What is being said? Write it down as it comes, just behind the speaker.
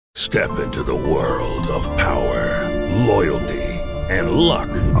Step into the world of power, loyalty, and luck.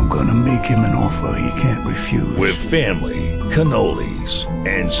 I'm gonna make him an offer he can't refuse. With family, cannolis,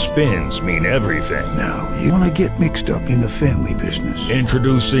 and spins mean everything. Now, you wanna get mixed up in the family business.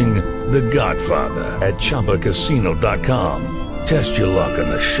 Introducing The Godfather at ChumbaCasino.com. Test your luck in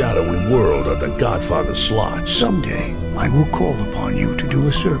the shadowy world of The Godfather slot. Someday, I will call upon you to do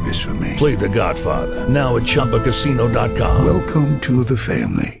a service for me. Play The Godfather now at ChumbaCasino.com. Welcome to the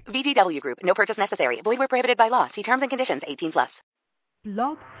family. VGW Group. No purchase necessary. Void where prohibited by law. See terms and conditions. 18+.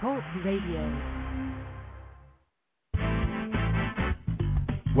 Blog Talk Radio.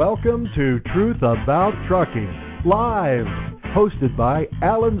 Welcome to Truth About Trucking, live, hosted by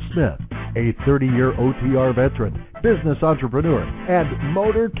Allen Smith, a 30-year OTR veteran, business entrepreneur, and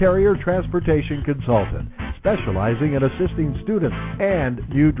motor carrier transportation consultant, specializing in assisting students and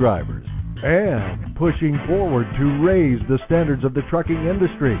new drivers, and pushing forward to raise the standards of the trucking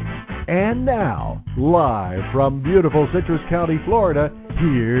industry. And now, live from beautiful Citrus County, Florida,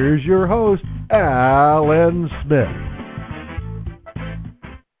 here's your host, Allen Smith.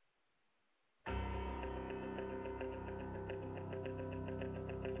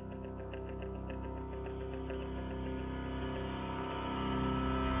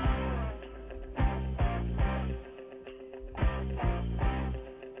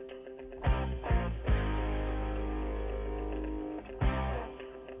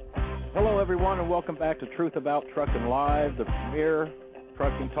 Everyone, and welcome back to Truth About Trucking Live, the premier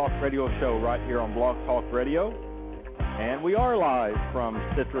trucking talk radio show right here on Blog Talk Radio. And we are live from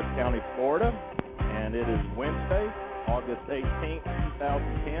Citrus County, Florida, and it is Wednesday, August 18th,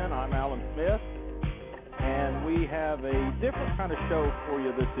 2010. I'm Allen Smith, and we have a different kind of show for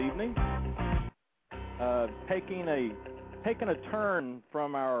you this evening, taking a turn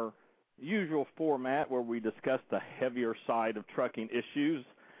from our usual format where we discuss the heavier side of trucking issues.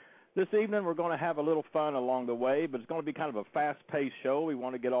 This evening, we're going to have a little fun along the way, but it's going to be kind of a fast-paced show. We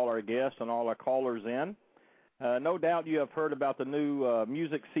want to get all our guests and all our callers in. No doubt you have heard about the new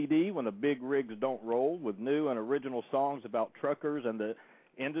music CD, When the Big Rigs Don't Roll, with new and original songs about truckers and the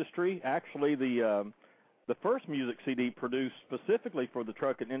industry. Actually, the first music CD produced specifically for the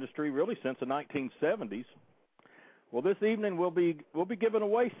trucking industry really since the 1970s. Well, this evening we'll be giving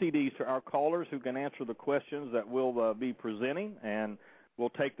away CDs to our callers who can answer the questions that we'll be presenting, and we'll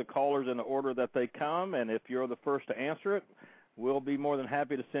take the callers in the order that they come, and if you're the first to answer it, we'll be more than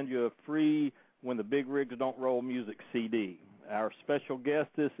happy to send you a free When the Big Rigs Don't Roll music CD. Our special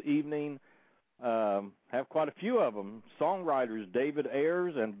guests this evening have quite a few of them. Songwriters David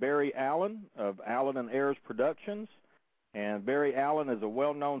Ayers and Barry Allen of Allen Ayers Productions. And Barry Allen is a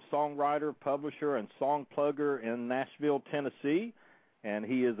well-known songwriter, publisher, and song plugger in Nashville, Tennessee. And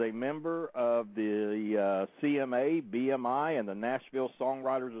he is a member of the CMA, BMI, and the Nashville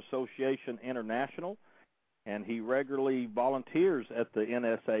Songwriters Association International. And he regularly volunteers at the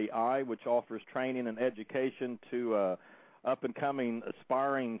NSAI, which offers training and education to up-and-coming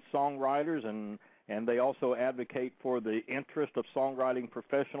aspiring songwriters, and they also advocate for the interest of songwriting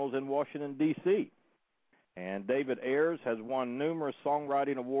professionals in Washington, D.C. And David Ayers has won numerous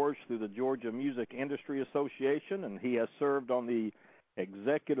songwriting awards through the Georgia Music Industry Association, and he has served on the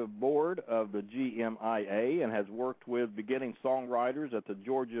executive board of the GMIA and has worked with beginning songwriters at the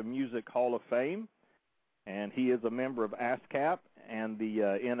Georgia Music Hall of Fame. And he is a member of ASCAP and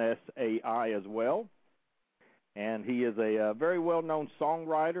the NSAI as well. And he is a very well-known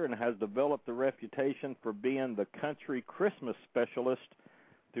songwriter and has developed the reputation for being the country Christmas specialist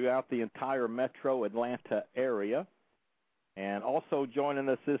throughout the entire metro Atlanta area. And also joining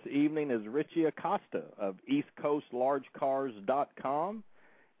us this evening is Richie Acosta of EastCoastLargeCars.com,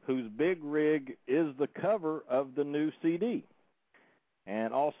 whose big rig is the cover of the new CD.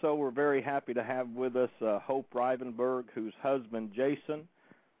 And also we're very happy to have with us Hope Rivenburg, whose husband Jason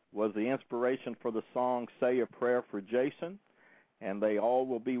was the inspiration for the song Say a Prayer for Jason. And they all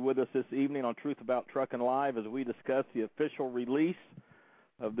will be with us this evening on Truth About Trucking Live as we discuss the official release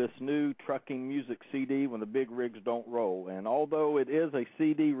of this new trucking music CD, When the Big Rigs Don't Roll. And although it is a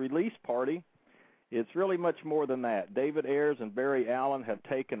CD release party, it's really much more than that. David Ayers and Barry Allen have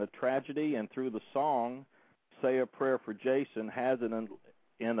taken a tragedy, and through the song, Say a Prayer for Jason, has in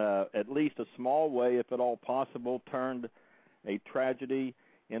at least a small way, if at all possible, turned a tragedy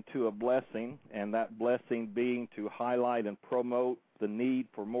into a blessing, and that blessing being to highlight and promote the need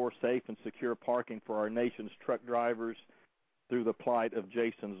for more safe and secure parking for our nation's truck drivers through the plight of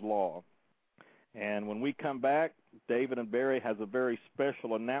Jason's Law. And when we come back, David and Barry has a very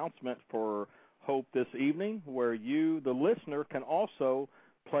special announcement for Hope this evening where you, the listener, can also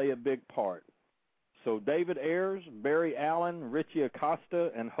play a big part. So David Ayers, Barry Allen, Richie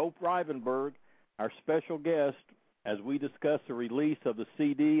Acosta, and Hope Rivenburg, our special guest, as we discuss the release of the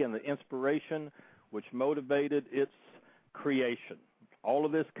CD and the inspiration which motivated its creation. All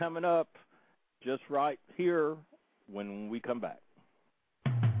of this coming up just right here when we come back.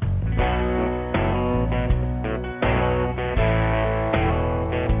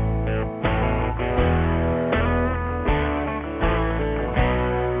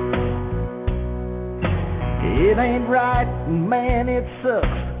 It ain't right, man, it sucks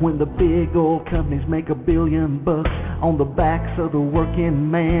when the big old companies make $1 billion on the backs of the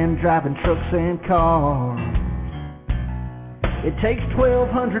working man driving trucks and cars. It takes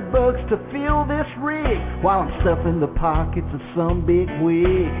 $1,200 to fill this rig while I'm stuffing the pockets of some big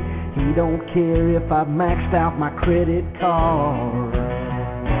wig. He don't care if I've maxed out my credit card.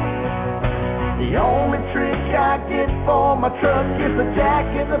 The only trick I get for my truck is the jack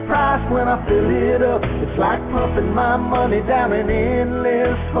in the price when I fill it up. It's like pumping my money down an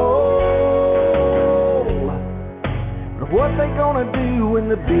endless hole. But what they gonna do when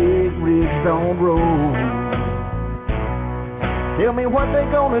the big rigs don't roll? Tell me what they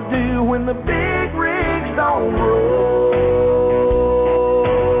gonna do when the big rigs don't roll.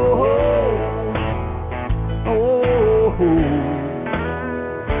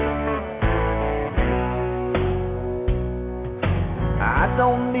 I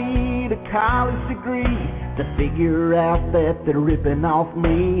don't need a college degree to figure out that they're ripping off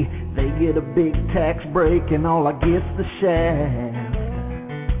me. They get a big tax break and all I get's the shaft.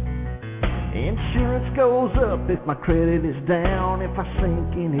 Insurance goes up if my credit is down. If I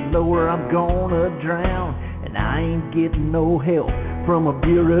sink any lower, I'm gonna drown. And I ain't getting no help from a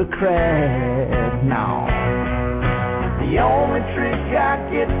bureaucrat, no. The only trick I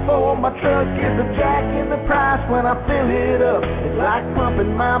get for my truck is a jack in the price when I fill it up. It's like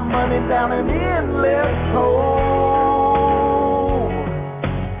pumping my money down an endless hole.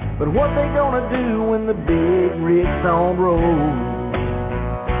 But what they gonna do when the big rigs don't roll?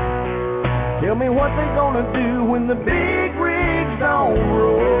 Tell me what they gonna do when the big rigs don't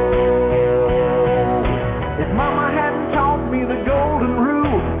roll. If mama hadn't taught me the golden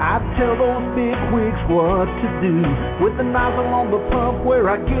rule, I'd tell those big wigs what to do with the nozzle on the pump where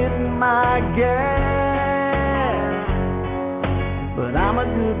I get my gas. But I'm a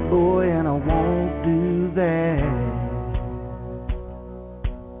good boy and I won't do that.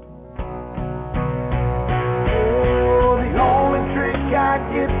 I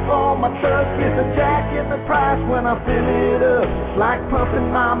get for my truck is a jack in the price when I fill it up. It's like pumping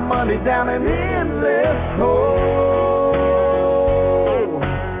my money down an endless hole.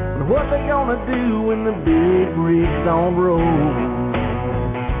 But what they gonna do when the big rigs don't roll?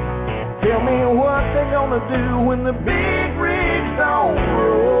 Tell me what they gonna do when the big rigs don't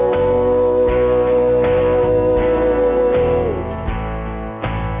roll?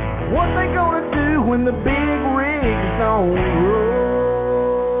 What they gonna do when the big rigs don't roll?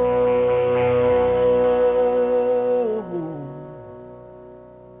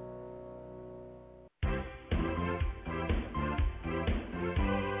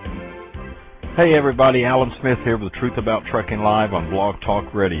 Hey everybody, Alan Smith here with Truth About Trucking Live on Blog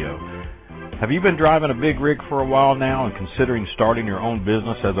Talk Radio. Have you been driving a big rig for a while now and considering starting your own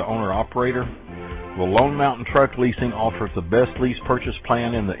business as an owner-operator? Well, Lone Mountain Truck Leasing offers the best lease purchase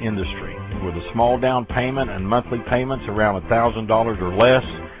plan in the industry. With a small down payment and monthly payments around $1,000 or less,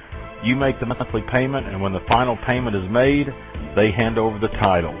 you make the monthly payment, and when the final payment is made, they hand over the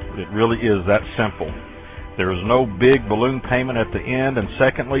title. It really is that simple. There is no big balloon payment at the end, and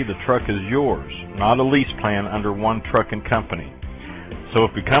secondly, the truck is yours, not a lease plan under one trucking company. So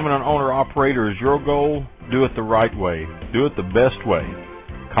if becoming an owner-operator is your goal, do it the right way. Do it the best way.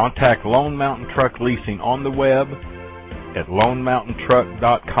 Contact Lone Mountain Truck Leasing on the web at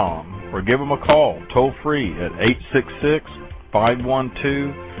lonemountaintruck.com or give them a call toll-free at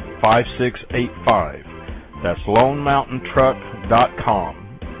 866-512-5685. That's lonemountaintruck.com.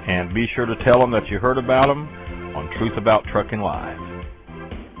 And be sure to tell them that you heard about them on Truth About Trucking Live.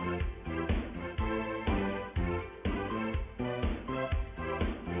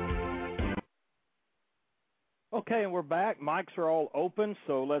 Okay, and we're back. Mics are all open,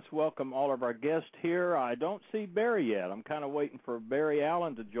 so let's welcome all of our guests here. I don't see Barry yet. I'm kind of waiting for Barry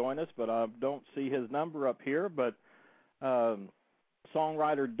Allen to join us, but I don't see his number up here. But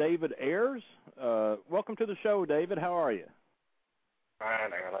songwriter David Ayers, welcome to the show, David. How are you?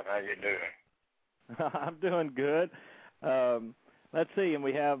 Fine, Alan. How you doing? I'm doing good. Let's see, and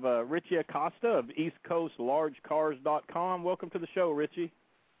we have Richie Acosta of EastCoastLargeCars.com. Welcome to the show, Richie.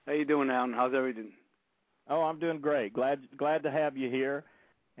 How you doing, Alan? How's everything? Oh, I'm doing great. Glad to have you here.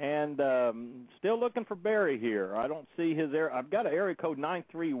 And still looking for Barry here. I don't see his area. I've got an area code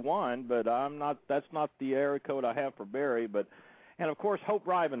 931, but that's not the area code I have for Barry. And of course, Hope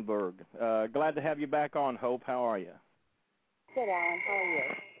Rivenburg. Glad to have you back on, Hope. How are you? Good, Alan. How are you?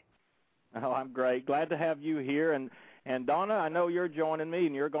 Oh, I'm great. Glad to have you here. And Donna, I know you're joining me,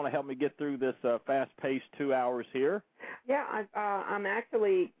 and you're going to help me get through this fast-paced 2 hours here. Yeah, I'm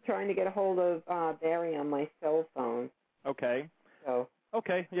actually trying to get a hold of Barry on my cell phone. Okay. So.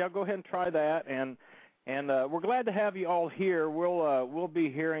 Okay. Yeah, go ahead and try that. And we're glad to have you all here. We'll be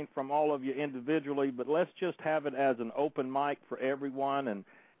hearing from all of you individually, but let's just have it as an open mic for everyone,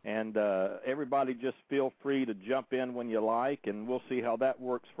 and everybody just feel free to jump in when you like, and we'll see how that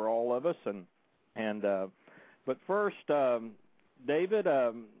works for all of us. But first, David,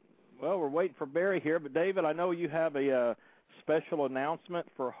 well, we're waiting for Barry here, but David, I know you have a special announcement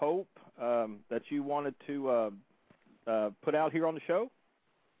for Hope that you wanted to put out here on the show.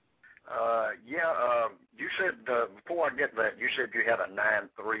 You said, before I get that, you said you had a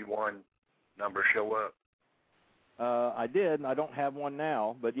 931 number show up. I did, and I don't have one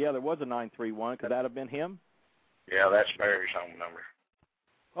now, but yeah, there was a 931. Could that have been him? Yeah, that's Barry's home number.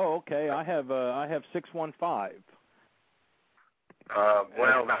 Oh, okay. I have 615.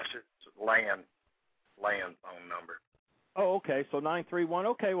 Well, that's his land phone number. Oh, okay. So 931.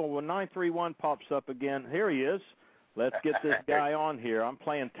 Okay. Well, when 931 pops up again, here he is. Let's get this guy on here. I'm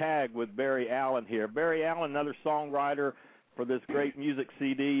playing tag with Barry Allen here. Barry Allen, another songwriter for this great music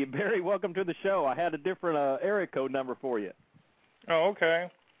CD. Barry, welcome to the show. I had a different area code number for you. Oh, okay.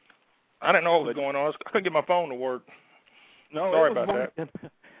 I didn't know what was going on. I couldn't get my phone to work. No, sorry about that.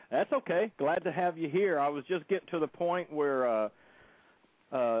 That's okay. Glad to have you here. I was just getting to the point where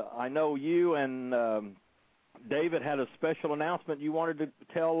I know you and David had a special announcement you wanted to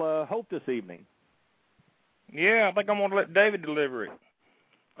tell Hope this evening. Yeah, I think I'm going to let David deliver it.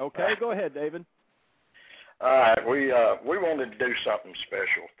 Okay, go ahead, David. All right, we wanted to do something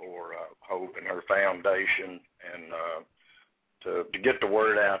special for Hope and her foundation, and to get the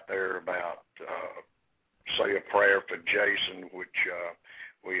word out there about say a prayer for Jason, which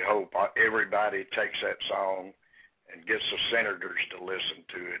we hope everybody takes that song and gets the senators to listen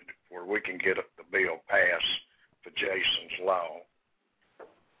to it, where we can get the bill passed for Jason's law.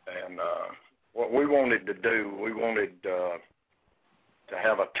 And what we wanted to do, we wanted to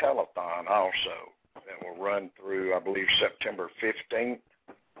have a telethon also that will run through, I believe, September 15th,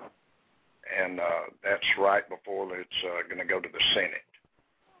 and that's right before it's going to go to the Senate,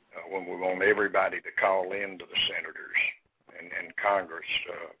 when we want everybody to call in to the senators and Congress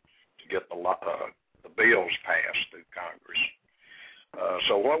to get the bills passed through Congress.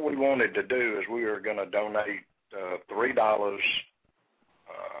 So what we wanted to do is we were going to donate $3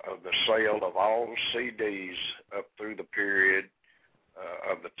 of the sale of all CDs up through the period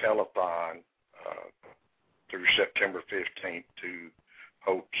of the telethon through September 15th to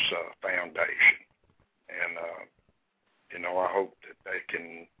Hope's foundation. And, I hope that they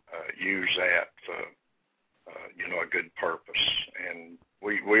can use that for, a good purpose. And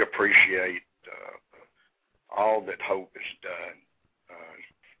we appreciate all that Hope has done.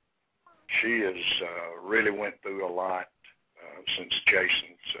 She has really went through a lot since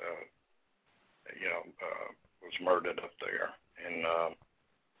Jason's, was murdered up there. And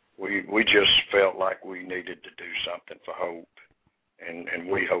we just felt like we needed to do something for Hope, and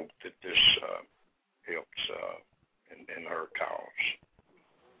we hope that this helps in her cause.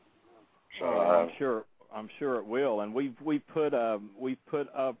 So I'm sure it will. And we put up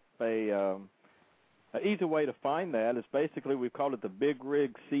a easy way to find that is basically we've called it the Big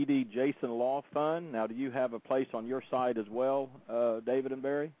Rig CD Jason Law Fund. Now, do you have a place on your side as well, David and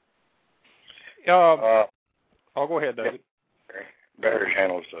Barry? I'll go ahead, David. Barry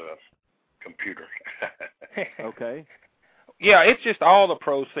handles the computer. Okay. Yeah, it's just all the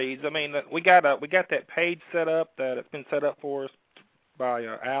proceeds. I mean, we got that page set up that it's been set up for us by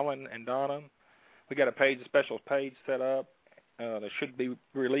Allen and Donna. We got a special page set up that should be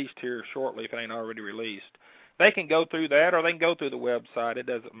released here shortly if it ain't already released. They can go through that or they can go through the website. It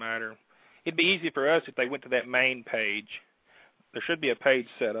doesn't matter. It'd be easy for us if they went to that main page. There should be a page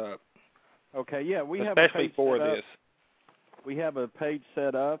set up. Okay, yeah, we have especially for this. We have a page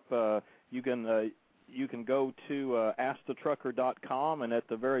set up. You can go to askthetrucker.com, and at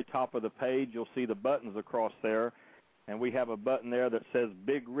the very top of the page, you'll see the buttons across there. And we have a button there that says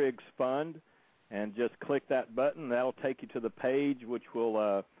Big Rigs Fund, and just click that button. That'll take you to the page, which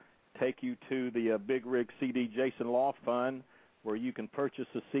will take you to the Big Rig CD Jason Law Fund, where you can purchase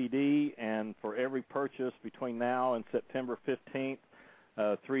a CD, and for every purchase between now and September 15th,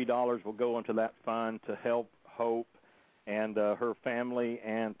 $3 will go into that fund to help Hope and her family,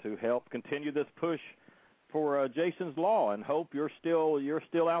 and to help continue this push for Jason's Law. And Hope, you're still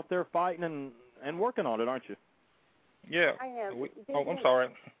out there fighting and working on it, aren't you? Yeah. I am. I'm sorry.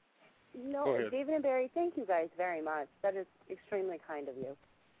 No, Go ahead. David and Barry, thank you guys very much. That is extremely kind of you.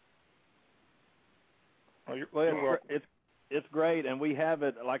 Well, it's great, and we have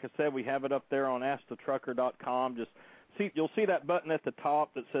it, like I said, we have it up there on AskTheTrucker.com. You'll see that button at the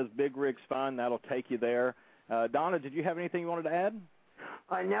top that says Big Rigs Fun. That'll take you there. Donna, did you have anything you wanted to add?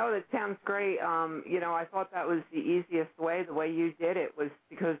 No, that sounds great. I thought that was the easiest way. The way you did it was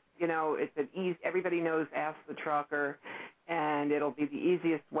because, it's an easy. Everybody knows Ask the Trucker, and it'll be the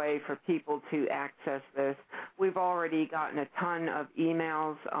easiest way for people to access this. We've already gotten a ton of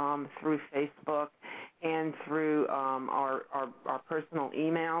emails through Facebook and through our personal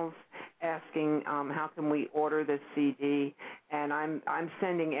emails asking how can we order this CD, and I'm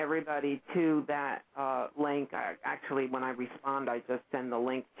sending everybody to that link. Actually, when I respond, I just send the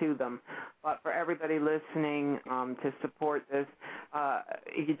link to them. But for everybody listening to support this,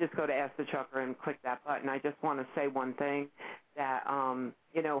 you just go to Ask the Trucker and click that button. I just want to say one thing, that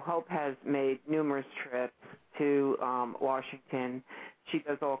Hope has made numerous trips to Washington. She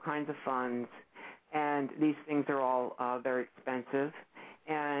does all kinds of funds, and these things are all very expensive.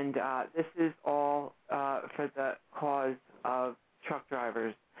 And this is all for the cause of truck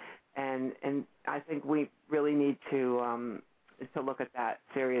drivers, and I think we really need to look at that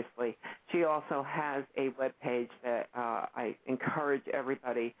seriously. She also has a webpage that I encourage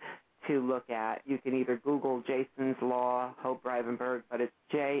everybody to look at. You can either Google Jason's Law, Hope Rivenburg, but it's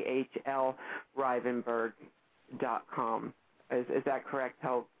JHLRivenburg.com. Is that correct,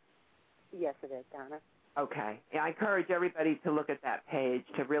 Hope? Yes, it is, Donna. Okay. Yeah, I encourage everybody to look at that page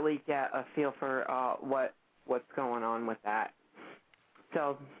to really get a feel for what's going on with that.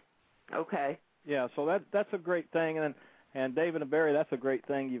 So, okay. Yeah, so that's a great thing, and David and Barry, that's a great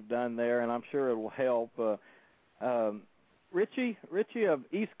thing you've done there, and I'm sure it will help. Richie of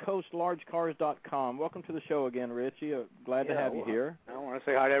EastCoastLargeCars.com. Welcome to the show again, Richie. Glad to have you here. I want to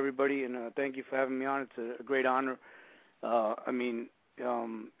say hi to everybody, and thank you for having me on. It's a great honor. I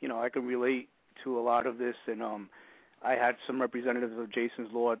can relate to a lot of this, and I had some representatives of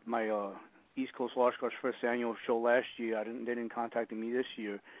Jason's Law at my East Coast Large Cars first annual show last year. They didn't contact me this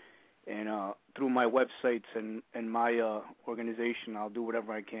year, and through my websites and my organization, I'll do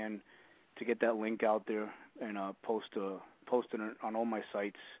whatever I can to get that link out there and post it on all my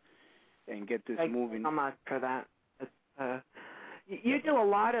sites and get this moving. Thank you so much for that. You do a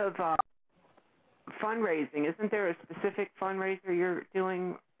lot of fundraising. Isn't there a specific fundraiser you're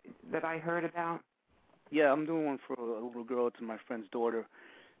doing that I heard about? Yeah, I'm doing one for a little girl. It's my friend's daughter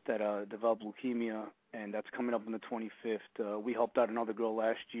that developed leukemia, and that's coming up on the 25th. We helped out another girl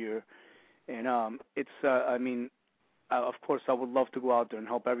last year, and of course, I would love to go out there and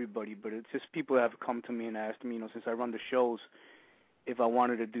help everybody, but it's just people that have come to me and asked me, since I run the shows, if I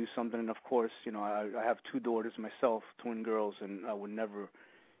wanted to do something. And of course, I have two daughters myself, twin girls, and I would never. It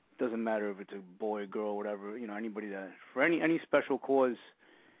doesn't matter if it's a boy, girl, whatever. Anybody that for any special cause.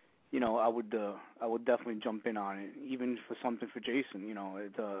 I would definitely jump in on it, even for something for Jason.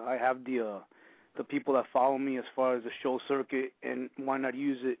 I have the people that follow me as far as the show circuit, and why not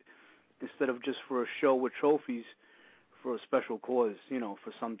use it instead of just for a show with trophies, for a special cause,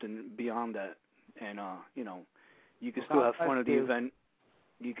 for something beyond that. And you can still have fun at the event.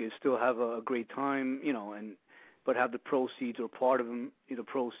 You can still have a great time, but have the proceeds or part of them, the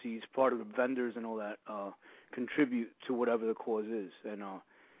proceeds, part of the vendors and all that contribute to whatever the cause is. And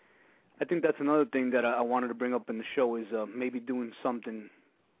I think that's another thing that I wanted to bring up in the show is maybe doing something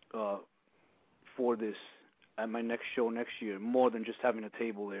for this at my next show next year, more than just having a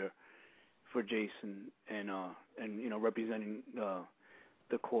table there for Jason and representing the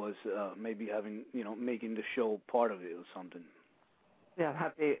cause. Maybe having making the show part of it or something. Yeah,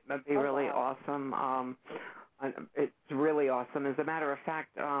 that'd be really awesome. It's really awesome. As a matter of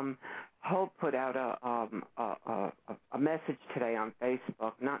fact, Hope put out a message today on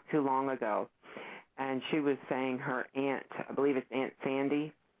Facebook not too long ago, and she was saying her aunt, I believe it's Aunt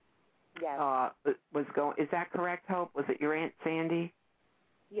Sandy, yes. Was going. Is that correct, Hope? Was it your Aunt Sandy?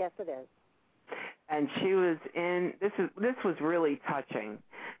 Yes, it is. And she was in. This was really touching.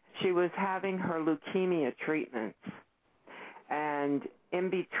 She was having her leukemia treatments, and in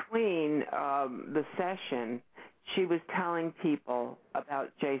between the session, she was telling people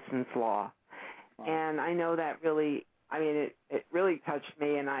about Jason's Law. And I know that really, it really touched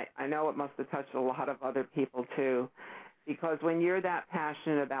me, and I know it must have touched a lot of other people too, because when you're that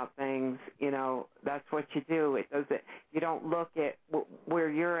passionate about things, that's what you do. You don't look at where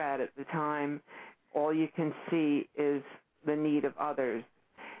you're at the time, all you can see is the need of others.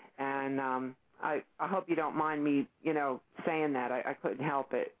 And I hope you don't mind me, saying that. I couldn't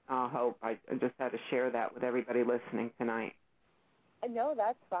help it, Hope. I just had to share that with everybody listening tonight. No,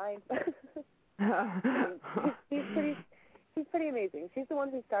 that's fine. She's pretty amazing. She's the one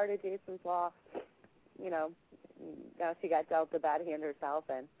who started Jason's Law. Now she got dealt the bad hand herself,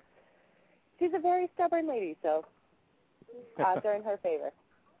 and she's a very stubborn lady, so odds are in her favor.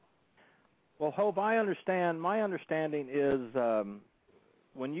 Well, Hope, my understanding is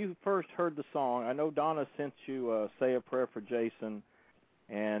when you first heard the song, I know Donna sent you Say a Prayer for Jason,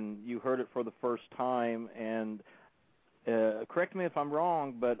 and you heard it for the first time, and correct me if I'm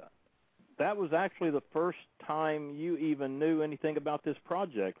wrong, but that was actually the first time you even knew anything about this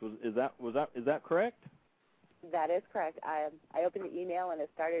project. Is that correct? That is correct. I opened the email and it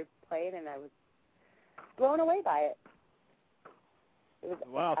started playing, and I was blown away by it.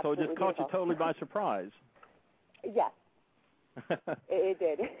 Wow, so it just caught you totally by surprise. Yes, it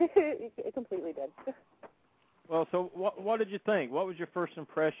did. It completely did. Well, so what did you think? What was your first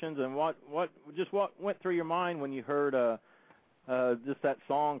impressions, and what went through your mind when you heard just that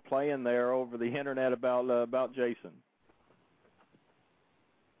song playing there over the internet about Jason?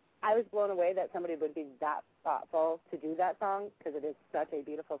 I was blown away that somebody would be that thoughtful to do that song, because it is such a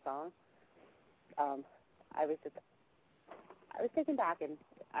beautiful song. I was taken back, and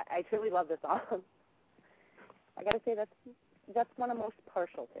I truly love the song. I got to say that's one I'm most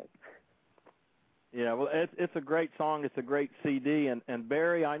partial to. Yeah, well, it's a great song. It's a great CD. And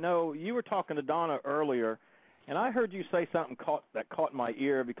Barry, I know you were talking to Donna earlier, and I heard you say something that caught my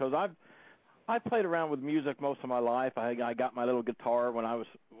ear, because I played around with music most of my life. I got my little guitar when I was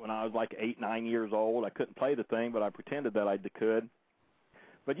like 8, 9 years old. I couldn't play the thing, but I pretended that I could.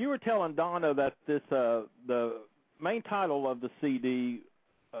 But you were telling Donna that the main title of the CD,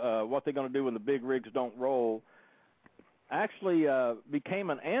 What They're Going to Do When the Big Rigs Don't Roll, actually became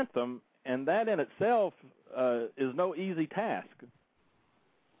an anthem, and that in itself is no easy task.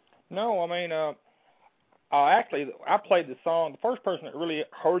 No, I mean, I played the song. The first person that really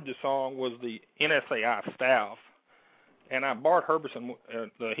heard the song was the NSAI staff, and Bart Herberson,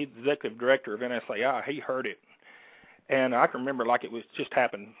 the executive director of NSAI, he heard it, and I can remember like it was just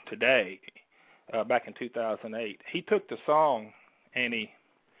happened today. Back in 2008, he took the song and he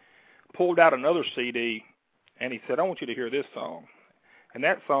pulled out another CD and he said, "I want you to hear this song." And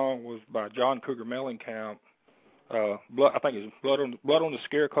that song was by John Cougar Mellencamp. I think it's Blood on the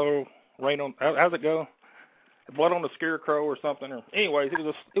Scarecrow, Rain on. How's it go? Blood on the Scarecrow or something. Or anyways,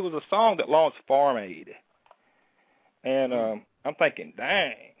 it was a song that launched Farm Aid. And I'm thinking,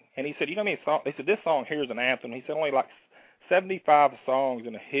 dang. And he said, "You know what I mean?" He said, "This song here is an anthem." He said, "Only like 75 songs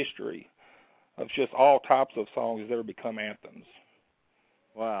in the history of just all types of songs that ever become anthems."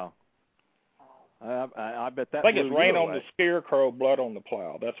 Wow. I bet that. I think it's Rain on the Scarecrow, Blood on the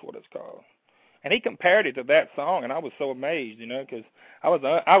Plow. That's what it's called. And he compared it to that song, and I was so amazed, because I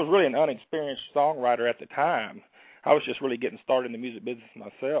was really an unexperienced songwriter at the time. I was just really getting started in the music business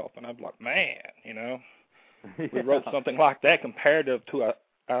myself, and I was like, man, we wrote something like that compared to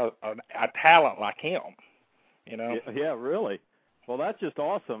a talent like him, Yeah, really. Well, that's just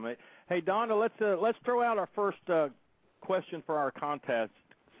awesome. Hey, Donna, let's throw out our first question for our contest,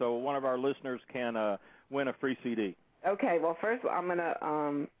 so one of our listeners can win a free CD. Okay. Well, first I'm gonna.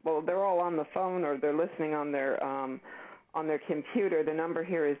 They're all on the phone or they're listening on their computer. The number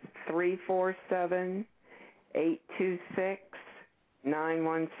here is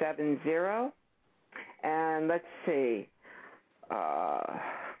 347-826-9170. And let's see.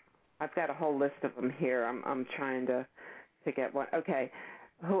 I've got a whole list of them here. I'm trying to get one. Okay.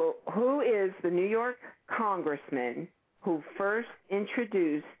 Who is the New York congressman who first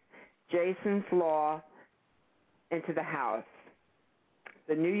introduced Jason's Law into the House?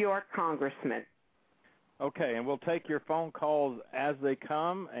 The New York congressman. Okay, and we'll take your phone calls as they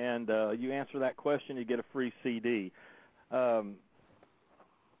come, and you answer that question, you get a free CD.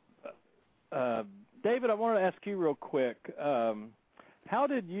 David, I wanted to ask you real quick. How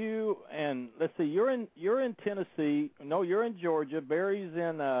did you, and let's see, you're in Tennessee. No, you're in Georgia. Barry's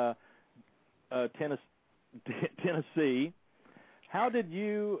in Tennessee. How did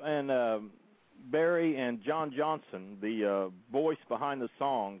you and Barry and John Johnson, the voice behind the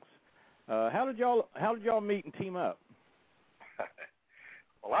songs, how did y'all meet and team up?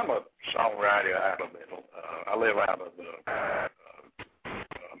 Well, I'm a songwriter out of I live out of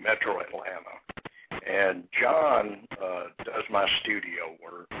Metro Atlanta. And John does my studio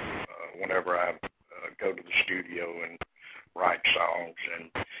work whenever I go to the studio and write songs. And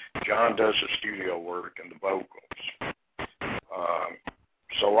John does the studio work and the vocals.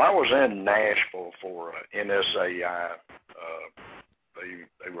 So I was in Nashville for NSAI.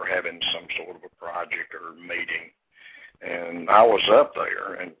 They were having some sort of a project or meeting, and I was up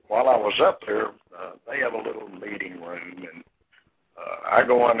there. And while I was up there, they have a little meeting room, and I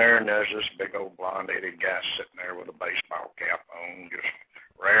go in there, and there's this big old blonde-headed guy sitting there with a baseball cap on, just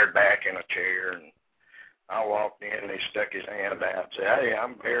reared back in a chair. And I walked in, and he stuck his hand out and said, "Hey,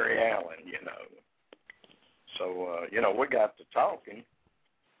 I'm Barry Allen, you know." So, we got to talking,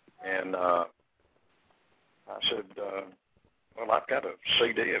 and I said, well, I've got a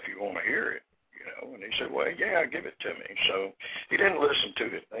CD if you want to hear it, And he said, well, yeah, give it to me. So he didn't listen to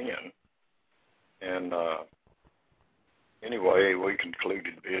it then. And anyway, we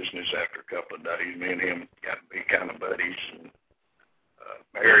concluded business after a couple of days. Me and him got to be kind of buddies. And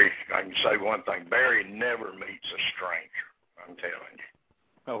Barry, I can say one thing, Barry never meets a stranger, I'm telling you.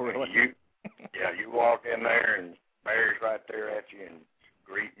 Oh, really? You walk in there, and Barry's right there at you and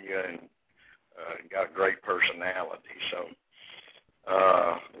greeting you, and got a great personality. So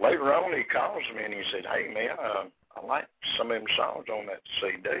later on, he calls me, and he said, hey, man, I like some of them songs on that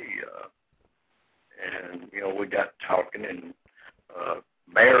CD. And, we got talking, and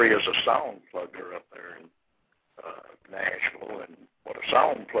Barry is a song plugger up there in Nashville. And what a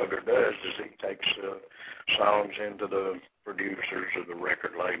song plugger does is he takes songs into the producers or the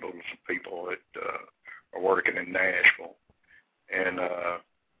record labels, people that are working in Nashville. And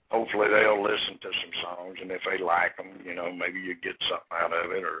hopefully they'll listen to some songs, and if they like them, maybe you get something out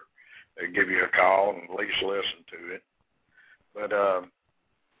of it, or they give you a call and at least listen to it. But,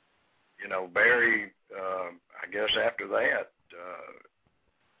 Barry, I guess after that,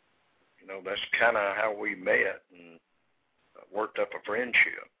 that's kind of how we met and worked up a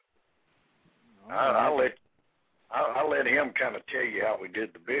friendship. I'll let him kind of tell you how we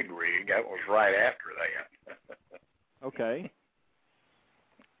did the big rig. That was right after that. Okay.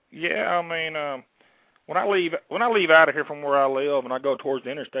 Yeah, I mean, when I leave out of here from where I live and I go towards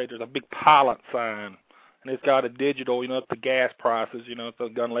the interstate, there's a big pilot sign, and it's got a digital, it's the gas prices, it's the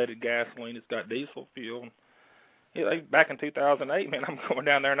unleaded gasoline, it's got diesel fuel. Back in 2008, man, I'm going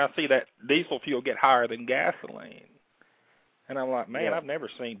down there and I see that diesel fuel get higher than gasoline, and I'm like, man, I've never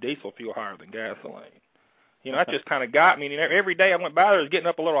seen diesel fuel higher than gasoline. That just kind of got me. And every day I went by there, it was getting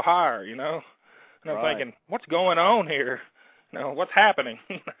up a little higher, And I'm thinking, what's going on here? What's happening?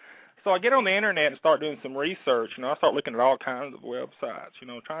 So I get on the internet and start doing some research. I start looking at all kinds of websites,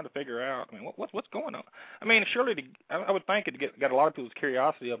 trying to figure out, what's going on? I mean, surely I would think it got a lot of people's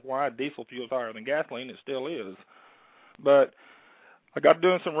curiosity of why diesel fuel is higher than gasoline. It still is. But I got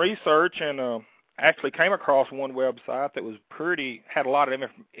doing some research and actually came across one website that was had a lot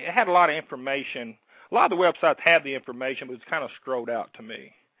of information. A lot of the websites had the information, but it was kind of scrolled out to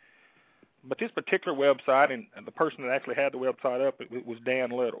me. But this particular website, and the person that actually had the website up, it was Dan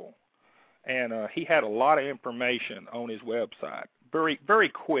Little. And he had a lot of information on his website, very, very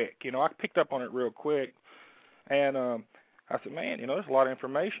quick. I picked up on it real quick. And I said, man, there's a lot of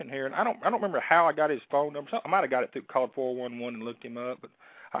information here. And I don't remember how I got his phone number. I might have got it through, called 411 and looked him up. But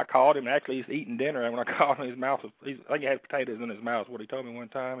I called him. Actually, he's eating dinner. And when I called him, his mouth was, I think he had potatoes in his mouth, is what he told me one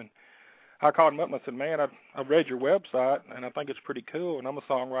time. And I called him up and I said, man, I've read your website, and I think it's pretty cool, and I'm a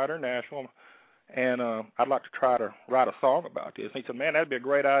songwriter in Nashville, and I'd like to try to write a song about this. And he said, man, that'd be a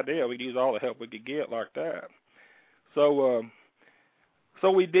great idea. We'd use all the help we could get like that. So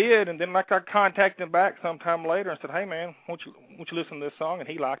we did, and then I contacted him back sometime later and said, hey, man, won't you listen to this song? And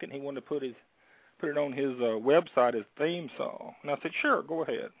he liked it, and he wanted to put it on his website as theme song. And I said, sure, go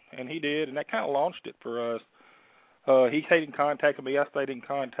ahead. And he did, and that kind of launched it for us. He stayed in contact with me. I stayed in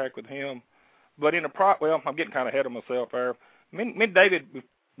contact with him. But I'm getting kind of ahead of myself there. Me and David,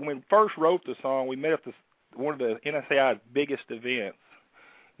 when we first wrote the song, we met at one of the NSAI's biggest events.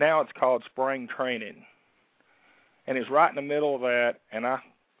 Now it's called Spring Training. And it's right in the middle of that, and I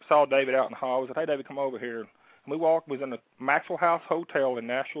saw David out in the hall. I said, hey, David, come over here. And we was in the Maxwell House Hotel in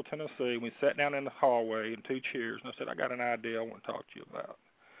Nashville, Tennessee. We sat down in the hallway in 2 chairs, and I said, I got an idea I want to talk to you about.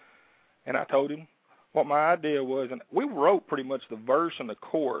 And I told him what my idea was, and we wrote pretty much the verse and the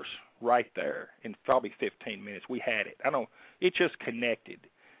chorus right there in probably 15 minutes. We had it. It just connected.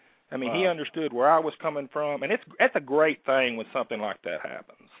 I mean, He understood where I was coming from, and that's a great thing when something like that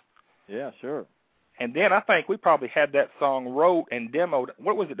happens. Yeah, sure. And then I think we probably had that song wrote and demoed.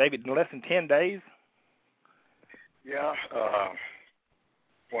 What was it, David, in less than 10 days? Yeah.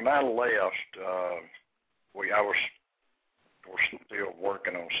 When I left, I was still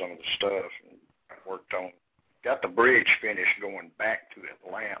working on some of the stuff, and I got the bridge finished going back to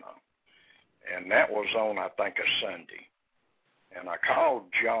Atlanta, and that was on, I think, a Sunday. And I called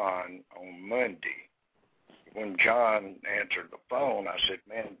John on Monday when John answered the phone, I said,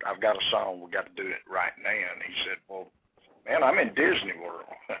 man, I've got a song. We got to do it right now. And he said, well, man, I'm in Disney World.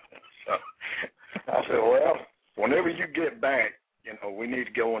 So I said, well, whenever you get back, you know, we need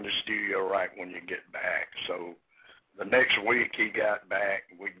to go in the studio right when you get back. So the next week he got back.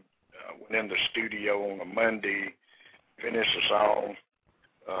 We went in the studio on a Monday, finished the song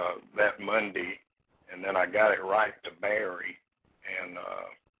that Monday, and then I got it right to Barry, and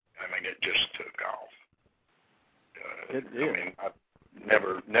I mean, it just took off. It did. I mean, I've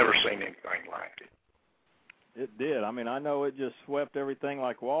never seen anything like it. It did. I mean, I know it just swept everything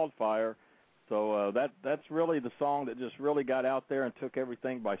like wildfire. So that's really the song that just really got out there and took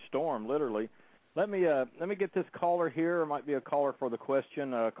everything by storm, literally. Let me get this caller here. It might be a caller for the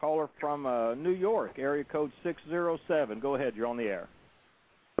question. A caller from New York, area code 607. Go ahead. You're on the air.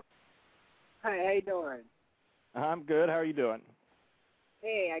 Hi, how you doing? I'm good. How are you doing?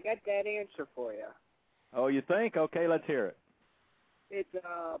 Hey, I got that answer for you. Oh, you think? Okay, let's hear it. It's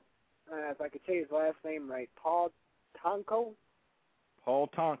if I could say his last name right, Paul Tonko. Paul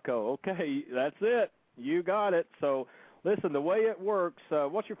Tonko. Okay, that's it. You got it. So, listen, the way it works,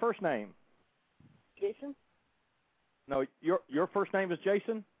 what's your first name? Jason? No, your first name is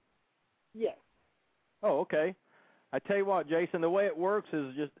Jason? Yes. Oh, okay. I tell you what, Jason, the way it works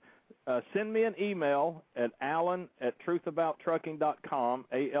is just send me an email at allen@truthabouttrucking.com,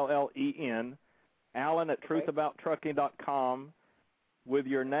 ALLEN, allen@truthabouttrucking.com, with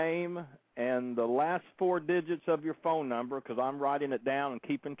your name and the last 4 digits of your phone number, because I'm writing it down and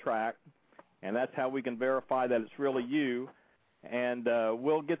keeping track, and that's how we can verify that it's really you, and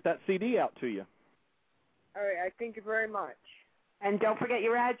we'll get that CD out to you. All right, I thank you very much. And don't forget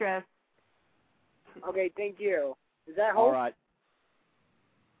your address. Okay, thank you. Is that Hope? All right.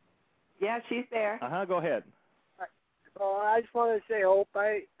 Yeah, she's there. Go ahead. Well, I just wanted to say, Hope,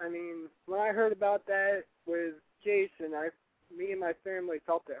 I mean, when I heard about that with Jason, me and my family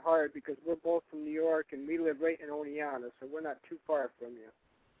felt it hard because we're both from New York and we live right in Oneonta, so we're not too far from you.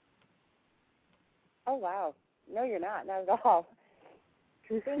 Oh, wow. No, you're not at all.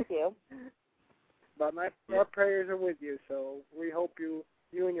 Thank you. But our prayers are with you, so we hope you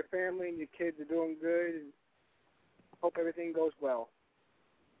and your family and your kids are doing good, and hope everything goes well.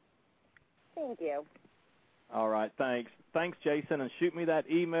 Thank you. All right, thanks. Thanks, Jason, and shoot me that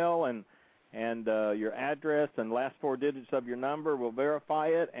email and your address and last 4 digits of your number. We'll verify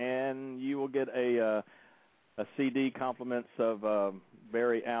it, and you will get a CD compliments of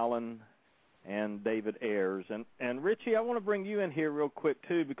Barry Allen and David Ayers. And Richie, I want to bring you in here real quick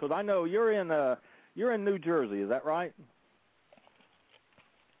too, because I know you're in New Jersey. Is that right,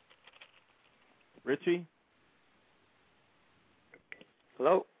 Richie?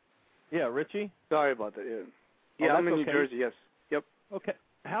 Hello? Yeah, Richie? Sorry about that. Yeah, I'm in New Jersey, yes. Yep. Okay.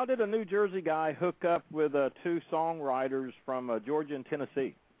 How did a New Jersey guy hook up with 2 songwriters from Georgia and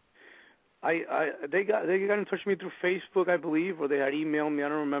Tennessee? They got in touch with me through Facebook, I believe, or they had emailed me. I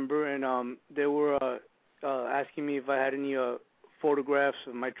don't remember, and they were asking me if I had any photographs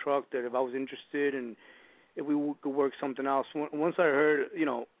of my truck, that if I was interested, and if we could work something else. Once I heard,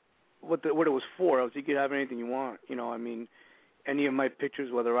 what it was for, I was, you could have anything you want. I mean, any of my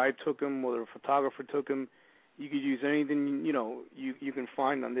pictures, whether I took them, whether a photographer took them, you could use anything, you can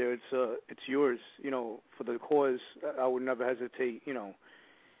find on there. It's yours, for the cause. I would never hesitate, And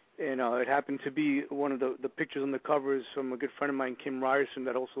it happened to be one of the pictures on the covers from a good friend of mine, Kim Ryerson,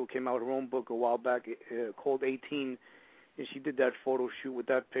 that also came out with her own book a while back called 18, and she did that photo shoot with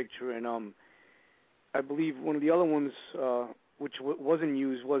that picture. And I believe one of the other ones, which wasn't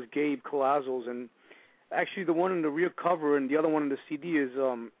used, was Gabe Colazzo's. And actually the one on the rear cover and the other one on the CD is,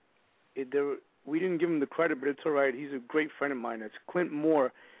 we didn't give him the credit, but it's all right. He's a great friend of mine. It's Clint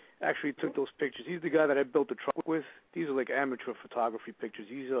Moore actually took those pictures. He's the guy that I built the truck with. These are like amateur photography pictures.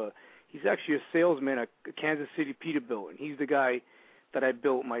 He's actually a salesman at Kansas City Peterbilt, and he's the guy that I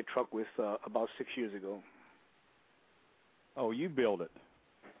built my truck with about 6 years ago. Oh, you built it?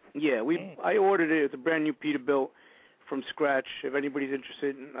 Yeah, I ordered it. It's a brand new Peterbilt from scratch. If anybody's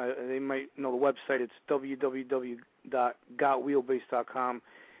interested, they might know the website. It's www.gotwheelbase.com.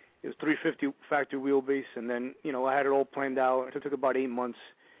 It was 350 factory wheelbase, and then, I had it all planned out. It took about 8 months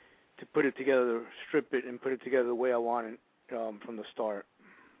to put it together, strip it, and put it together the way I wanted from the start.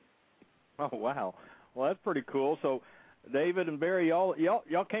 Oh, wow. Well, that's pretty cool. So, David and Barry,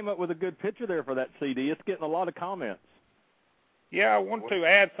 y'all came up with a good picture there for that CD. It's getting a lot of comments. Yeah, I want to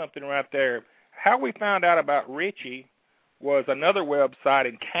add something right there. How we found out about Richie was another website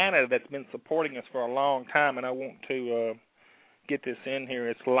in Canada that's been supporting us for a long time, and I want to get this in here.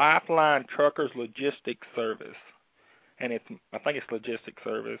 It's Lifeline Truckers Logistics Service, and I think it's Logistics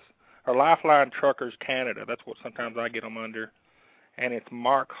Service. or Lifeline Truckers Canada. That's what sometimes I get them under. And it's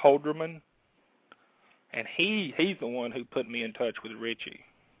Mark Holderman. And he's the one who put me in touch with Richie.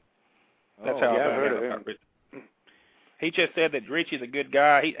 That's how I found out about Richie. He just said that Richie's a good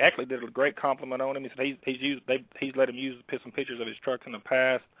guy. He actually did a great compliment on him. He said he's let him use some pictures of his trucks in the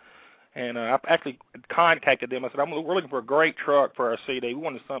past. And I actually contacted them. I said, we're looking for a great truck for our CD. We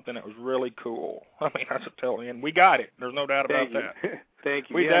wanted something that was really cool. I mean, I should tell you, and we got it. There's no doubt about that. Thank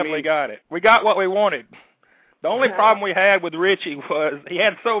you. We definitely got it. We got what we wanted. The only problem we had with Richie was he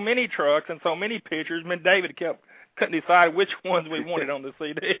had so many trucks and so many pictures, and David couldn't decide which ones we wanted on the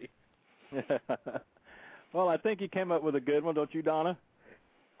CD. Well, I think you came up with a good one, don't you, Donna?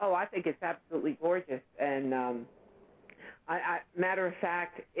 Oh, I think it's absolutely gorgeous. And matter of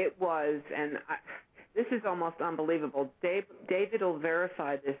fact, it was, and this is almost unbelievable. David will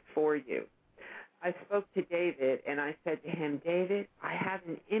verify this for you. I spoke to David, and I said to him, David, I have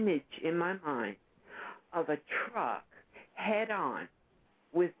an image in my mind of a truck head-on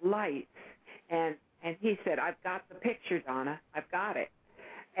with lights. And he said, I've got the picture, Donna. I've got it.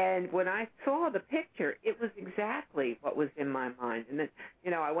 And when I saw the picture, it was exactly what was in my mind. And then,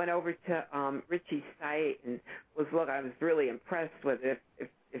 I went over to Richie's site and I was really impressed with it.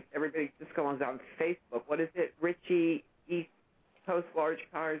 If everybody just goes on Facebook, what is it? Richie East Coast Large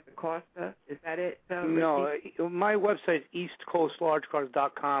Cars Acosta? Is that it? No, my website is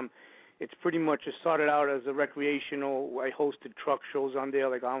eastcoastlargecars.com. It's pretty much, it started out as a recreational. I hosted truck shows on there,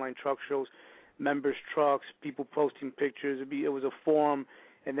 like online truck shows, members' trucks, people posting pictures. It was a forum.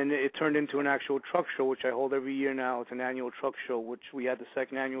 And then it turned into an actual truck show, which I hold every year now. It's an annual truck show, which we had the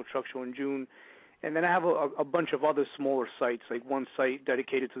second annual truck show in June. And then I have a bunch of other smaller sites, like one site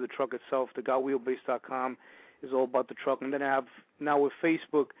dedicated to the truck itself, the GotWheelBase.com is all about the truck. And then I have, now with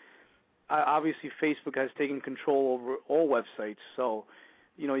Facebook, obviously Facebook has taken control over all websites. So,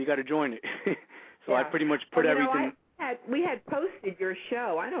 you got to join it. So I pretty much put everything. We had posted your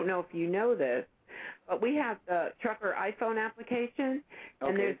show. I don't know if you know this. But we have the Trucker iPhone application,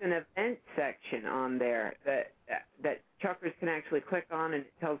 and there's an event section on there that truckers can actually click on, and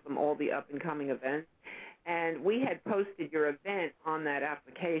it tells them all the up-and-coming events. And we had posted your event on that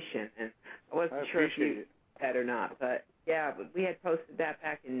application, and I wasn't sure if you did that or not. But, yeah, we had posted that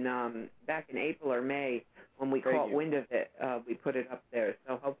back in April or May when we caught wind of it. We put it up there.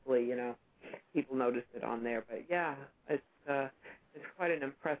 So hopefully, people noticed it on there. But, yeah, it's quite an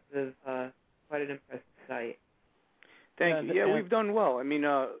impressive site. Thank you. Yeah, we've done well. I mean,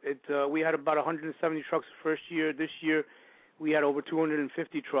 we had about 170 trucks the first year. This year, we had over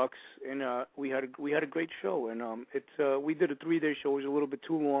 250 trucks, and we had a great show. And we did a 3-day show. It was a little bit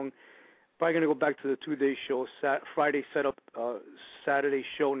too long. Probably going to go back to the 2-day show. Friday set up, Saturday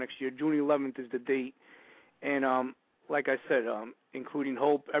show next year. June 11th is the date. And like I said, including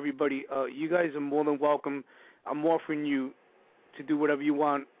Hope, everybody, you guys are more than welcome. I'm offering you to do whatever you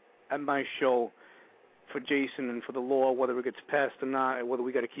want at my show for Jason and for the law, whether it gets passed or not, whether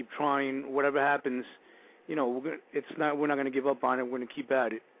we got to keep trying, whatever happens, we're not going to give up on it. We're going to keep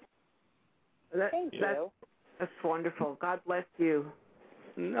at it. Thank you. That's wonderful. God bless you.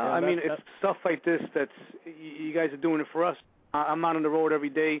 No, I mean, it's stuff like this that's, you guys are doing it for us. I'm out on the road every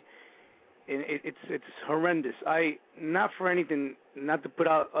day, and it's horrendous. Not for anything, not to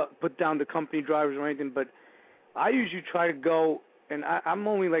put down the company drivers or anything, but I usually try to go, and I'm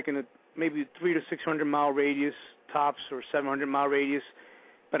only like in a maybe 300 to 600 mile radius tops or 700 mile radius,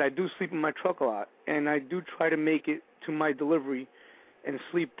 but I do sleep in my truck a lot, and I do try to make it to my delivery and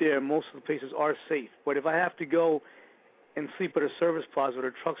sleep there. Most of the places are safe, but if I have to go and sleep at a service plaza or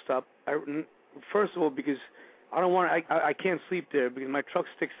a truck stop, first of all, because I can't sleep there because my truck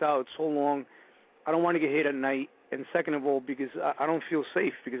sticks out so long. I don't want to get hit at night, and second of all, because I don't feel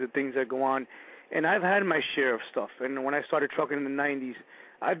safe because of things that go on. And I've had my share of stuff, and when I started trucking in the 90s,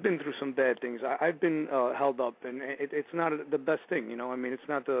 I've been through some bad things. I've been held up, and it's not the best thing, I mean, it's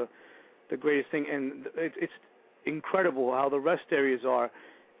not the greatest thing, and it's incredible how the rest areas are.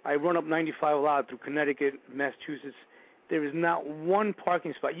 I run up 95 a lot through Connecticut, Massachusetts. There is not one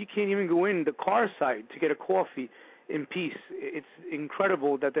parking spot. You can't even go in the car side to get a coffee in peace. It's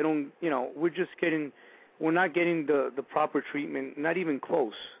incredible that they don't, we're not getting the proper treatment, not even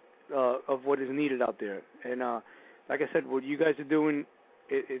close, of what is needed out there. And like I said, what you guys are doing,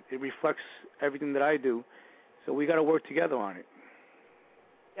 it reflects everything that I do. So we got to work together on it.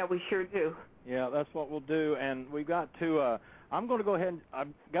 Yeah, we sure do. Yeah, that's what we'll do. And we've got to. I'm going to go ahead and I've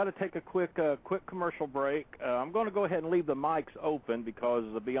got to take a quick commercial break. I'm going to go ahead and leave the mics open because,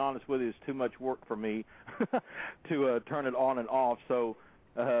 to be honest with you, it's too much work for me to turn it on and off. So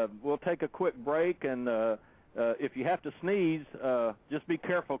we'll take a quick break, and if you have to sneeze, just be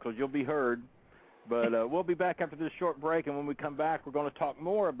careful because you'll be heard. But we'll be back after this short break, and when we come back, we're going to talk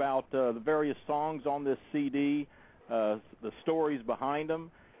more about the various songs on this CD, the stories behind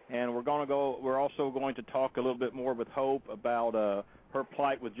them, and we're also going to talk a little bit more with Hope about her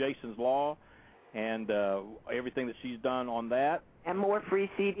plight with Jason's Law and everything that she's done on that. And more free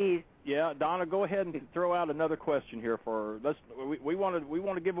CDs. Yeah, Donna, go ahead and throw out another question here for us. We want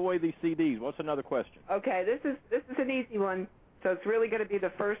to give away these CDs. What's another question? Okay, this is an easy one. So it's really going to be the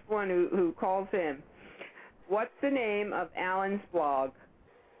first one who calls in. What's the name of Allen's blog?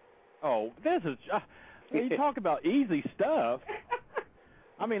 Oh, this is you talk about easy stuff.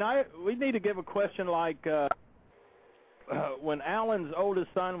 I mean, we need to give a question like when Allen's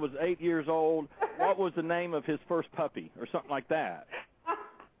oldest son was 8 years old, what was the name of his first puppy or something like that?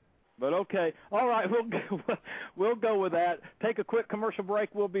 But okay, all right, we'll go with that. Take a quick commercial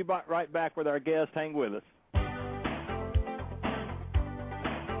break. We'll be right back with our guest. Hang with us.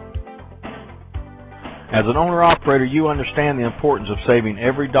 As an owner-operator, you understand the importance of saving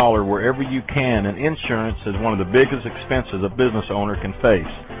every dollar wherever you can, and insurance is one of the biggest expenses a business owner can face.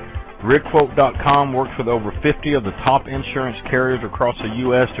 RigQuote.com works with over 50 of the top insurance carriers across the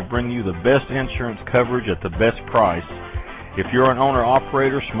U.S. to bring you the best insurance coverage at the best price. If you're an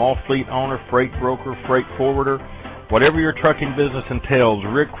owner-operator, small fleet owner, freight broker, freight forwarder, whatever your trucking business entails,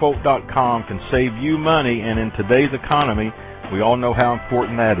 RigQuote.com can save you money, and in today's economy, we all know how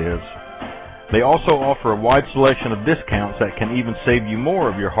important that is. They also offer a wide selection of discounts that can even save you more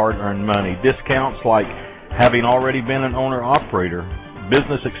of your hard-earned money. Discounts like having already been an owner-operator,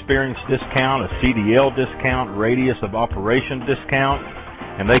 business experience discount, a CDL discount, radius of operation discount,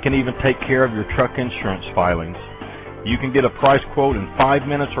 and they can even take care of your truck insurance filings. You can get a price quote in 5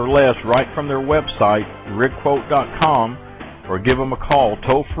 minutes or less right from their website, rigquote.com, or give them a call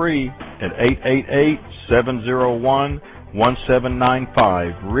toll-free at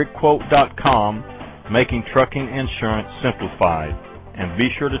 888-701-1795, rigquote.com, making trucking insurance simplified. And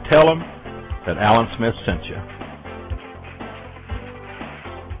be sure to tell them that Alan Smith sent you.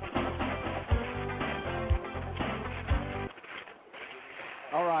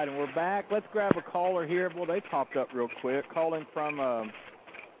 All right, and we're back. Let's grab a caller here. Well, they popped up real quick. Calling from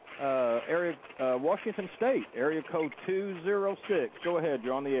Washington State, area code 206. Go ahead,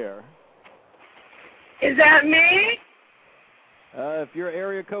 you're on the air. Is that me? If you're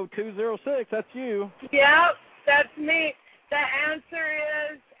area code 206, that's you. Yep, that's me. The answer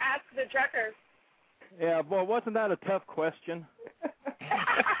is ask the truckers. Yeah, boy, wasn't that a tough question?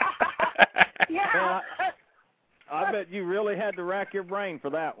 Yeah. I bet you really had to rack your brain for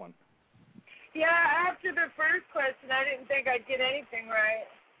that one. Yeah, after the first question, I didn't think I'd get anything right.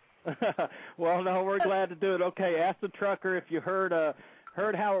 Well, no, we're glad to do it. Okay, ask the trucker if you heard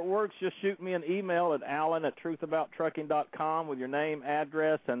how it works. Just shoot me an email at allen@truthabouttrucking.com with your name,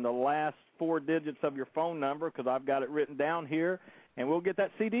 address, and the last 4 digits of your phone number, because I've got it written down here, and we'll get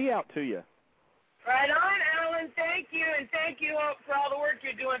that CD out to you. Right on, Alan. Thank you, and thank you for all the work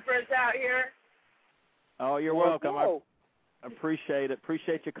you're doing for us out here. Oh, you're welcome. I appreciate it.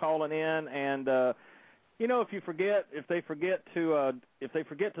 Appreciate you calling in, and you know, if they forget to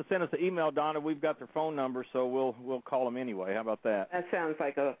send us an email, Donna, we've got their phone number, so we'll call them anyway. How about that? That sounds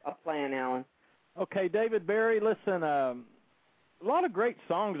like a plan, Alan. Okay, David Berry, listen, a lot of great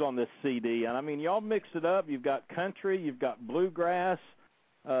songs on this CD, and I mean, y'all mixed it up. You've got country, you've got bluegrass,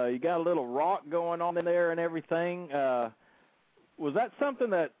 you got a little rock going on in there and everything. Was that something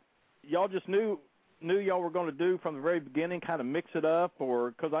that y'all just knew y'all were going to do from the very beginning, kind of mix it up?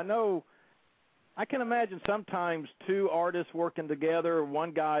 Or because I can imagine sometimes two artists working together,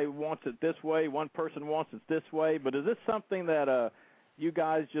 one guy wants it this way, one person wants it this way, but is this something that you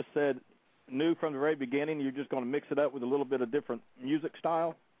guys just knew from the very beginning you're just going to mix it up with a little bit of different music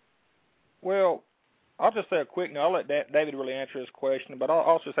style? Well, I'll just say a quick note. I'll let David really answer this question, but I'll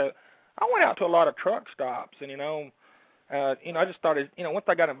also say I went out to a lot of truck stops, and I just started, once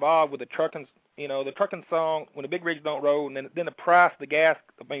I got involved with the trucking song, when the big rigs don't roll, and then the price of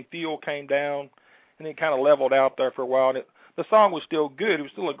the fuel came down, and it kind of leveled out there for a while. And the song was still good. It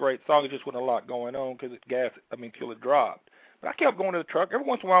was still a great song. It just wasn't a lot going on because fuel had dropped. But I kept going to the truck. Every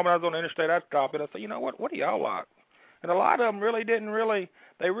once in a while when I was on the interstate, I'd stop it. I'd say, what do y'all like? And a lot of them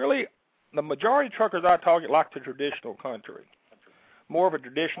the majority of truckers I talk to liked the traditional country, more of a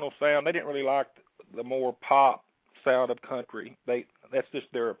traditional sound. They didn't really like the more pop sound of country. That's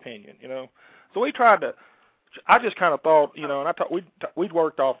just their opinion, So we tried to. I just kind of thought, and I thought we'd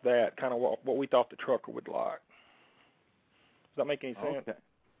worked off that kind of what we thought the trucker would like. Does that make any sense? Okay.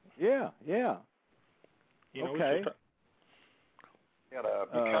 Yeah. You kind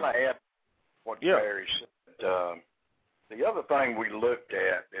of add what Barry said. the other thing we looked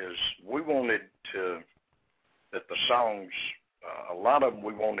at is we wanted that the songs, a lot of them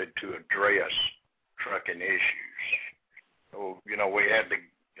we wanted to address trucking issues. So, we had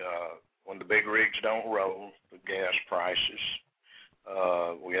when the big rigs don't roll, the gas prices.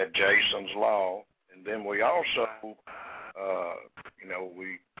 We had Jason's Law. And then we also,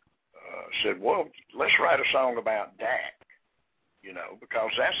 we said, well, let's write a song about DAC,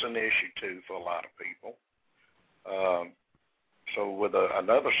 because that's an issue, too, for a lot of people. So with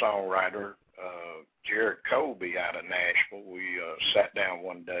another songwriter, Jared Colby out of Nashville, we sat down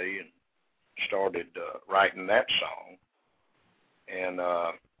one day and started writing that song. And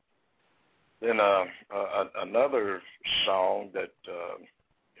then another song that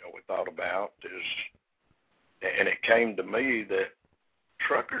we thought about is, and it came to me that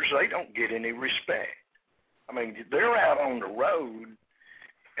truckers, they don't get any respect. I mean, they're out on the road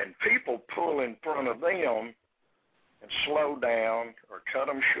and people pull in front of them and slow down or cut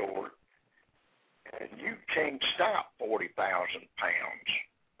them short, and you can't stop 40,000 pounds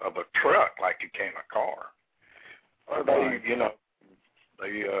of a truck like you can a car. Or they,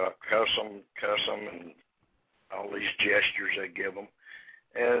 they cuss them, and all these gestures they give them.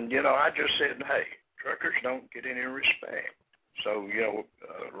 And, I just said, hey, truckers don't get any respect. So,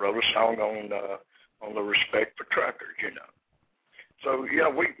 wrote a song on the respect for truckers, So,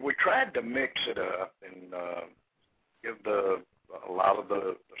 we tried to mix it up and give a lot of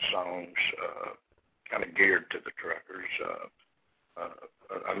the songs kind of geared to the truckers.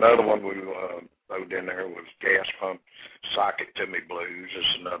 Another one we wrote in there was Gas Pump Sock It To Me Blues.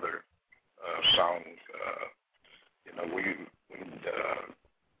 Is another song. We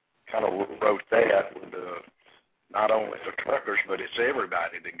kind of wrote that with not only for truckers, but it's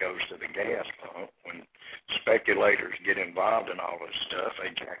everybody that goes to the gas pump. When speculators get involved in all this stuff, they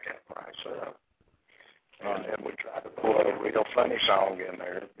jack that price up. And then we tried to pull a real funny song in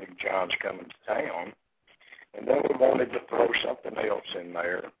there, Big John's Coming to Town. And then we wanted to throw something else in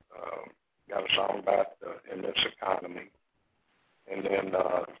there. Got a song about in this economy. And then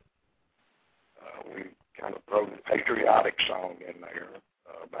we kind of throw the patriotic song in there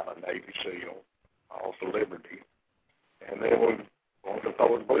about a Navy SEAL, All for Liberty. And then we wanted to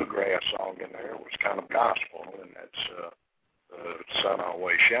throw a bluegrass song in there. It was kind of gospel, and that's The Sun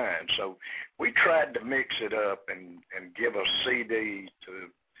Always Shines. So we tried to mix it up and give a CD to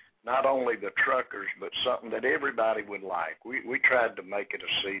not only the truckers, but something that everybody would like. We tried to make it a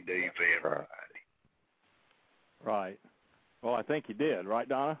CD for everybody. Right. Well, I think you did, right,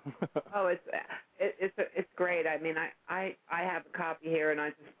 Donna? Oh, it's great. I mean, I have a copy here, and I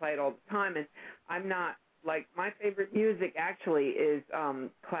just play it all the time. And I'm not like, my favorite music actually is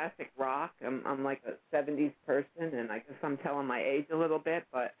classic rock. I'm like a 70s person, and I guess I'm telling my age a little bit,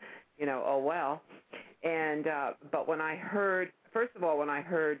 but oh well. And but when I heard, first of all, when I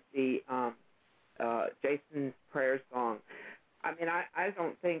heard the Jason's Prayer song, I mean, I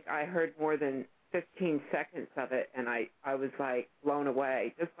don't think I heard more than 15 seconds of it, and I was like blown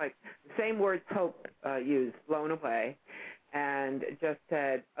away. Just like the same words Hope used, blown away, and just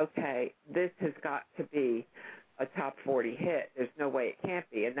said, okay, this has got to be a top 40 hit. There's no way it can't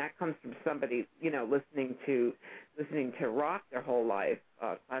be, and that comes from somebody listening to rock their whole life,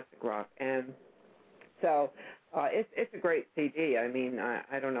 classic rock, and so it's a great CD. I mean,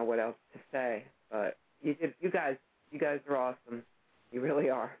 I don't know what else to say, but you guys are awesome. You really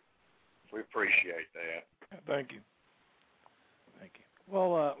are. We appreciate that. Thank you. Thank you.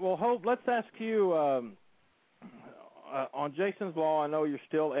 Well, Hope, let's ask you on Jason's Law. I know you're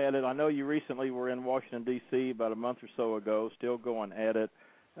still at it. I know you recently were in Washington, D.C. about a month or so ago, still going at it.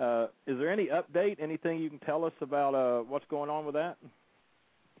 Is there any update, anything you can tell us about what's going on with that?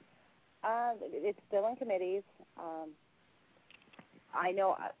 It's still in committees. I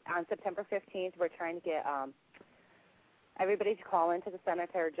know on September 15th we're trying to get everybody to call into the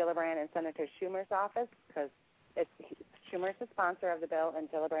Senator Gillibrand and Senator Schumer's office, because Schumer's the sponsor of the bill and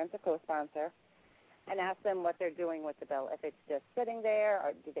Gillibrand's a co-sponsor, and ask them what they're doing with the bill, if it's just sitting there,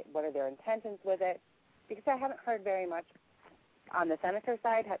 or what are their intentions with it, because I haven't heard very much on the Senator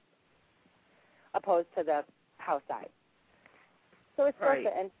side opposed to the House side. So it's right.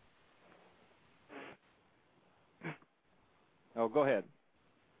 supposed to, and Oh, go ahead.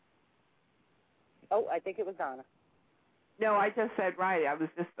 Oh, I think it was Donna. No, I just said right. I was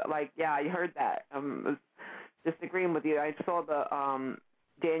just like, yeah, I heard that. I was just agreeing with you. I saw the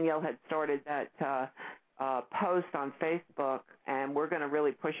Danielle had started that post on Facebook, and we're going to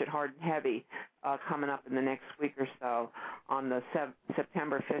really push it hard and heavy coming up in the next week or so on the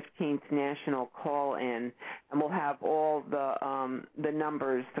September 15th national call-in, and we'll have all the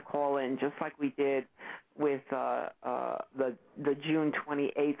numbers to call in, just like we did with the June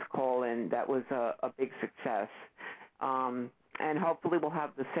 28th call-in. That was a big success. And hopefully we'll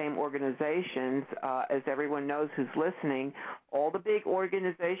have the same organizations. As everyone knows who's listening, all the big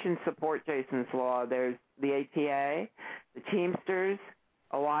organizations support Jason's Law. There's the ATA, the Teamsters,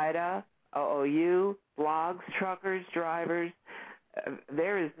 OIDA, OOU, blogs, truckers, drivers.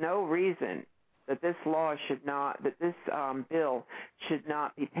 There is no reason that this law should not, that this bill should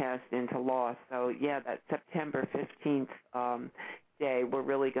not be passed into law. So, yeah, that September 15th day, we're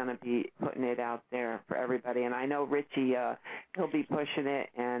really going to be putting it out there for everybody. And I know Richie, he'll be pushing it,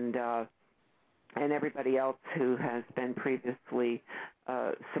 and everybody else who has been previously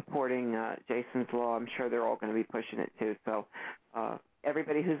supporting Jason's Law, I'm sure they're all going to be pushing it too. So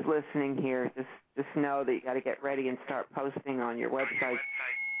everybody who's listening here, just know that you got to get ready and start posting on your website.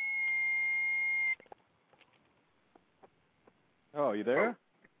 Oh, you there?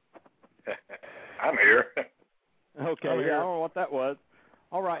 I'm here. Okay, I don't know what that was.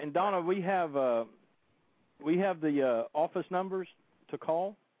 All right, and Donna, we have the office numbers to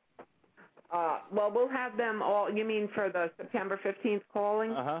call? Well, we'll have them all. You mean for the September 15th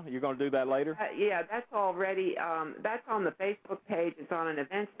calling? You're going to do that later? Yeah, that's already, that's on the Facebook page. It's on an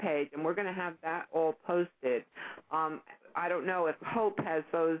events page, and we're going to have that all posted. I don't know if Hope has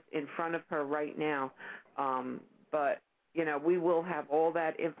those in front of her right now, but, you know, we will have all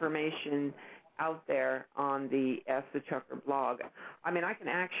that information out there on the Ask the Trucker blog. I mean, I can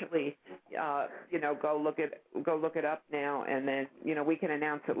actually, you know, go look it up now, and then, you know, we can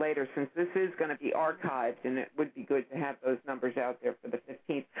announce it later since this is going to be archived, and it would be good to have those numbers out there for the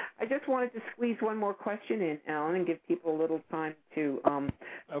 15th. I just wanted to squeeze one more question in, Alan, and give people a little time to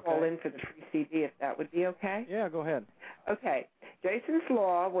call in for the free CD, if that would be okay. Yeah, go ahead. Okay. Jason's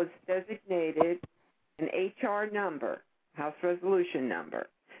Law was designated an HR number, House Resolution number.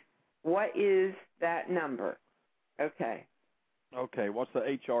 What is that number? Okay. Okay, what's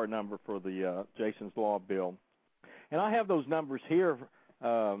the HR number for the Jason's Law bill? And I have those numbers here.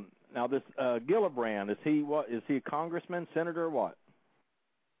 Now, this Gillibrand, is he what? Is he a congressman, senator, or what?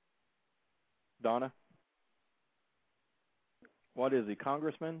 Donna? What is he,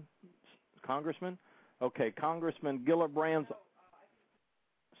 congressman? Congressman? Okay, Congressman Gillibrand's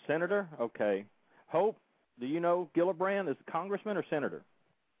senator? Okay. Hope, do you know Gillibrand is a congressman or senator?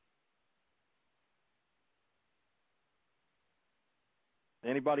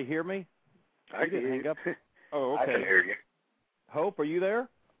 Anybody hear me? I can hear you. Oh, okay. I can hear you. Hope, are you there?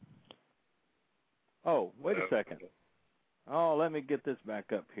 Oh, wait a second. Oh, let me get this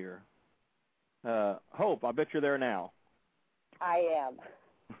back up here. Hope, I bet you're there now. I am.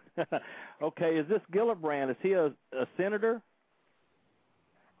 Okay, is this Gillibrand? Is he a senator?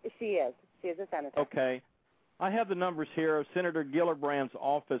 She is. She is a senator. Okay. I have the numbers here. Senator Gillibrand's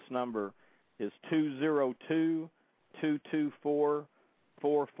office number is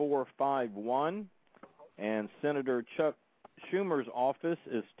 202-224-4451, and Senator Chuck Schumer's office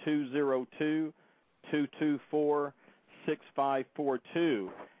is 202-224-6542.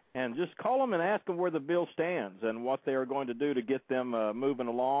 And just call them and ask them where the bill stands and what they are going to do to get them moving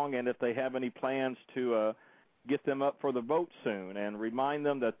along, and if they have any plans to get them up for the vote soon. And remind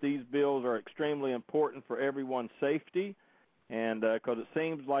them that these bills are extremely important for everyone's safety, and because it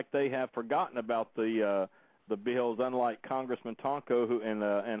seems like they have forgotten about the bills, unlike Congressman Tonko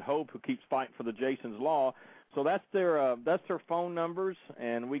and Hope, who keeps fighting for the Jason's Law. So that's their phone numbers,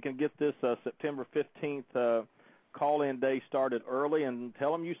 and we can get this September 15th call-in day started early, and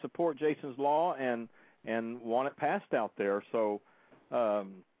tell them you support Jason's Law and want it passed out there. So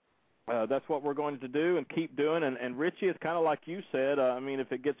that's what we're going to do and keep doing. And Richie, it's kind of like you said. I mean,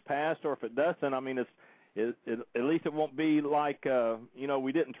 if it gets passed or if it doesn't, I mean, at least it won't be like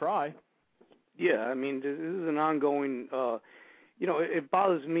we didn't try. Yeah, I mean, this is an ongoing, it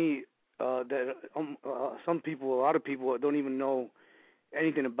bothers me that some people, a lot of people don't even know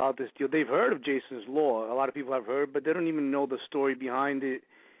anything about this deal. They've heard of Jason's Law. A lot of people have heard, but they don't even know the story behind it.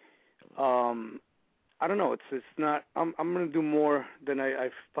 I don't know. It's not, I'm going to do more than I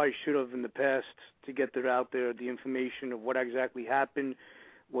probably should have in the past to get that out there, the information of what exactly happened,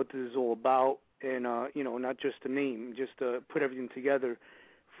 what this is all about, and, not just the name, just put everything together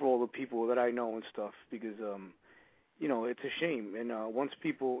for all the people that I know and stuff, because it's a shame. And once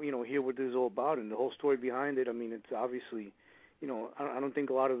people hear what this is all about and the whole story behind it, I mean, it's obviously, I don't think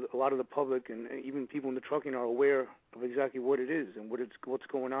a lot of the public and even people in the trucking are aware of exactly what it is and what's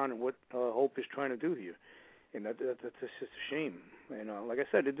going on and what Hope is trying to do here, and that's just a shame. And like I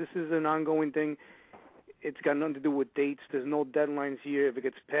said, this is an ongoing thing. It's got nothing to do with dates. There's no deadlines here. If it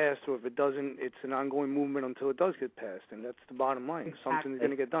gets passed or if it doesn't, it's an ongoing movement until it does get passed, and that's the bottom line. Exactly. Something's going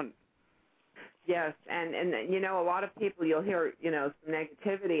to get done. Yes, and you know, a lot of people, you'll hear, you know, some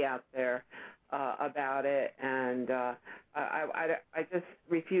negativity out there about it, and I just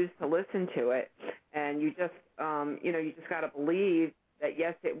refuse to listen to it. And you just, you know, you just got to believe that,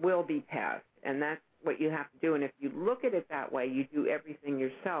 yes, it will be passed, and that's what you have to do. And if you look at it that way, you do everything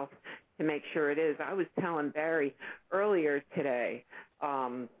yourself to make sure it is. I was telling Barry earlier today,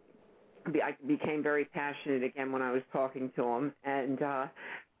 I became very passionate again when I was talking to him, and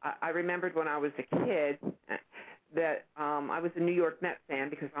I remembered when I was a kid that I was a New York Mets fan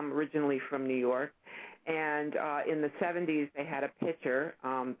because I'm originally from New York, and in the 70s they had a pitcher,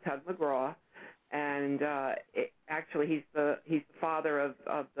 Tug McGraw, and actually he's the father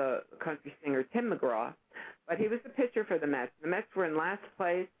of the country singer Tim McGraw, but he was the pitcher for the Mets. The Mets were in last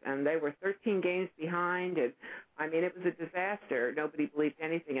place, and they were 13 games behind, and I mean, it was a disaster. Nobody believed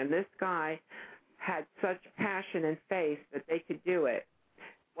anything, and this guy had such passion and faith that they could do it.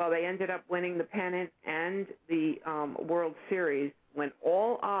 Well, they ended up winning the pennant and the World Series when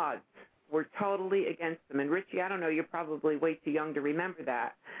all odds were totally against them. And Richie, I don't know, you're probably way too young to remember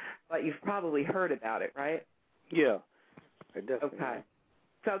that, but you've probably heard about it, right? Yeah, I definitely. Okay.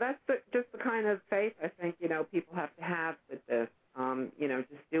 So that's just the kind of faith I think, you know, people have to have with this. You know,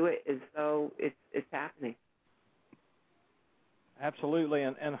 just do it as though it's happening. Absolutely.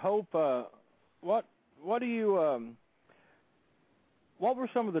 And Hope, what do you what were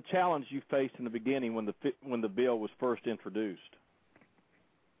some of the challenges you faced in the beginning when the bill was first introduced?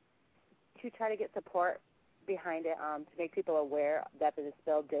 To try to get support behind it, to make people aware that this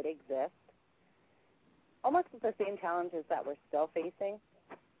bill did exist. Almost the same challenges that we're still facing.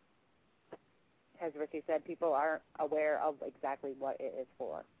 As Richie said, people aren't aware of exactly what it is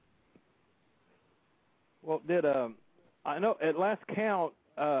for. Well, I know at last count,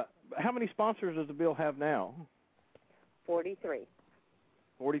 how many sponsors does the bill have now? 43.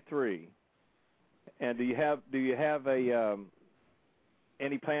 43. And do you have a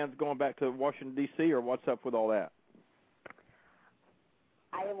any plans going back to Washington D.C. or what's up with all that?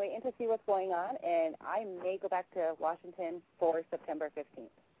 I am waiting to see what's going on, and I may go back to Washington for September 15th.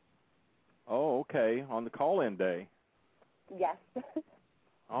 Oh, okay, on the call-in day. Yes.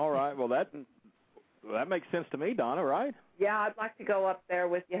 All right. Well, that makes sense to me, Donna. Right? Yeah, I'd like to go up there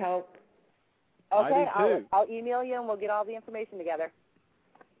with you, Hope. Okay, I do too. I'll email you, and we'll get all the information together.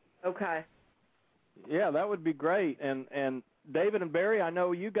 Okay. Yeah, that would be great. And David and Barry, I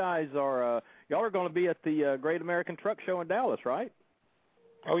know you guys are y'all are going to be at the Great American Truck Show in Dallas, right?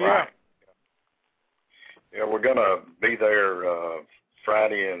 Oh yeah. Right. Yeah, we're going to be there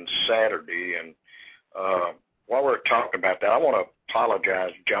Friday and Saturday, and while we're talking about that, I want to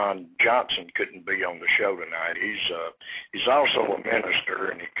apologize. John Johnson couldn't be on the show tonight. He's also a minister,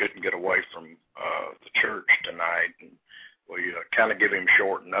 and he couldn't get away from the church tonight, and we kind of give him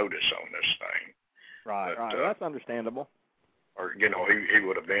short notice on this thing. Right, but, right. That's understandable. Or, you know, he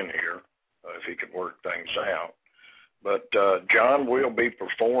would have been here if he could work things out. But John will be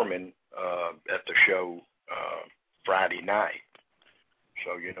performing at the show Friday night.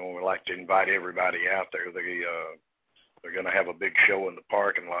 So, you know, we like to invite everybody out there. They're going to have a big show in the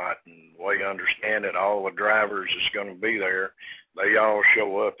parking lot, and the way you understand it, all the drivers that's going to be there, they all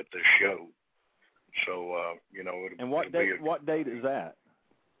show up at this show. So, you know, and what date is that?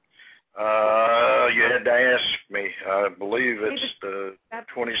 You had to ask me. I believe it's the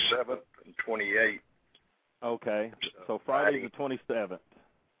 27th and 28th. Okay, so Friday the 27th.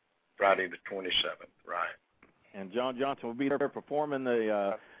 Friday the 27th, right. And John Johnson will be there performing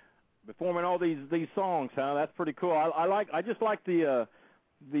performing all these songs. Huh? That's pretty cool. I just like the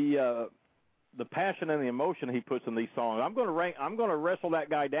passion and the emotion he puts in these songs. I'm going to wrestle that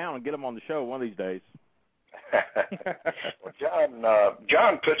guy down and get him on the show one of these days. Well,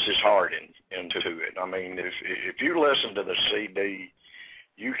 John puts his heart into it. I mean, if you listen to the CD,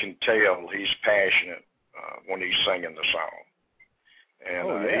 you can tell he's passionate when he's singing the song,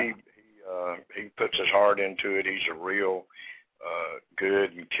 and he puts his heart into it. He's a real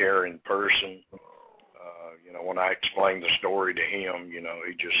good and caring person. You know, when I explained the story to him, you know,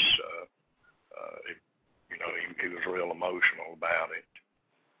 he just you know, he was real emotional about it.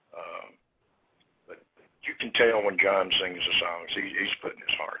 But you can tell when John sings the songs, he's putting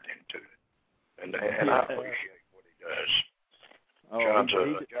his heart into it, and I appreciate what he does.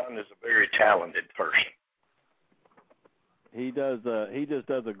 John is a very talented person. He just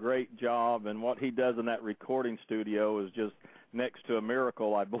does a great job, and what he does in that recording studio is just next to a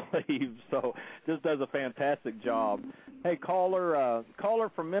miracle, I believe. So just does a fantastic job. Hey, caller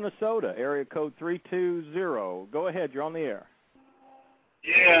from Minnesota, area code 320. Go ahead, you're on the air.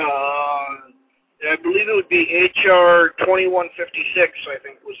 Yeah, I believe it would be HR 2156, I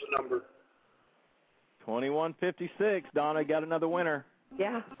think was the number. 2156. Donna, got another winner.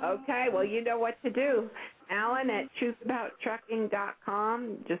 Yeah. Okay. Well, you know what to do. Alan at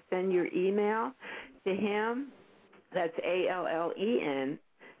truthabouttrucking.com. Just send your email to him. That's ALLEN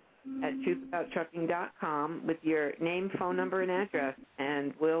at truthabouttrucking.com with your name, phone number, and address,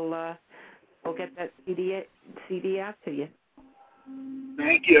 and we'll get that CD out to you.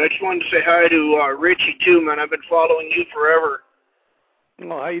 Thank you. I just wanted to say hi to Richie too, man. I've been following you forever.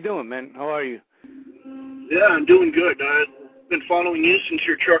 Oh, how you doing, man? How are you? Yeah, I'm doing good. I've been following you since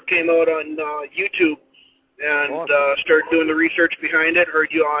your truck came out on YouTube, and Awesome. started doing the research behind it. Heard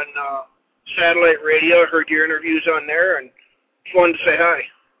you on satellite radio. Heard your interviews on there, and just wanted to say hi.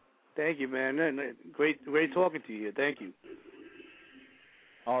 Thank you, man. Great talking to you. Thank you.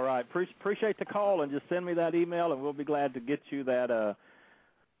 All right. Appreciate the call, and just send me that email, and we'll be glad to get you that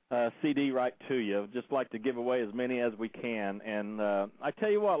CD right to you. Just like to give away as many as we can. And I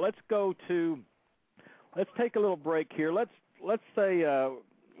tell you what, let's take a little break here. Let's say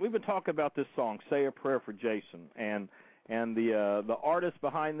we've been talking about this song, "Say a Prayer for Jason," and the artist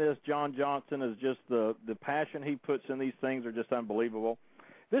behind this, John Johnson, is just the passion he puts in these things are just unbelievable.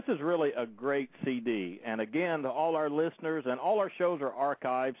 This is really a great CD. And again, to all our listeners, and all our shows are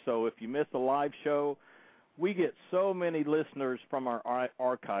archived, so if you miss a live show, we get so many listeners from our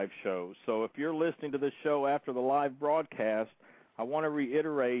archive shows. So if you're listening to this show after the live broadcast, I want to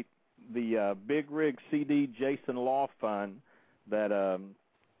reiterate the Big Rig CD Jason Law Fund that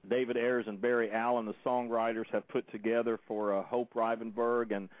David Ayers and Barry Allen, the songwriters, have put together for Hope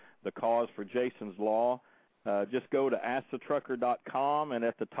Rivenburg and the cause for Jason's Law. Just go to AskTheTrucker.com, and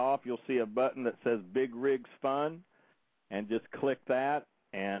at the top you'll see a button that says Big Rigs Fund, and just click that,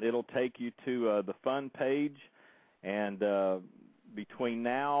 and it'll take you to the fund page. And between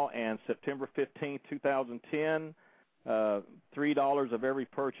now and September 15th, 2010, $3 of every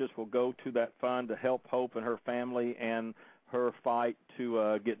purchase will go to that fund to help Hope and her family and her fight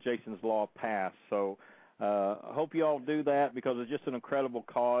to get Jason's Law passed. So I hope you all do that, because it's just an incredible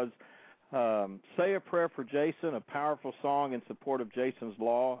cause. Say a Prayer for Jason, a powerful song in support of Jason's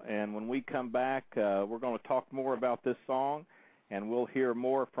Law. And when we come back, we're going to talk more about this song, and we'll hear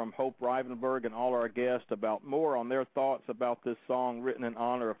more from Hope Rivenburg and all our guests about more on their thoughts about this song written in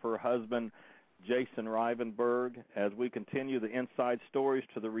honor of her husband, Jason Rivenburg, as we continue the inside stories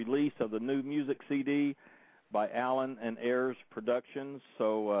to the release of the new music CD by Allen and Ayers Productions.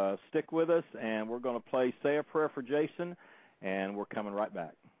 So stick with us, and we're going to play Say a Prayer for Jason, and we're coming right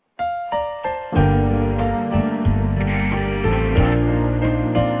back.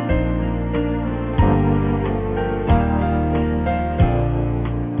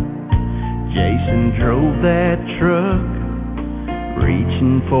 Jason drove that truck,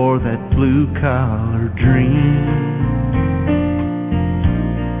 reaching for that blue-collar dream.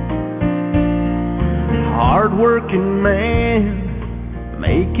 Hard-working man,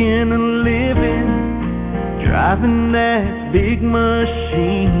 making a living, driving that big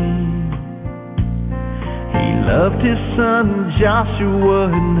machine. He loved his son Joshua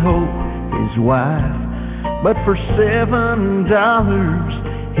and Hope, his wife, but for $7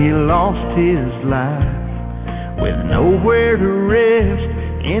 he lost his life. With nowhere to rest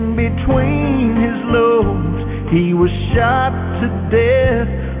in between his loads, he was shot to death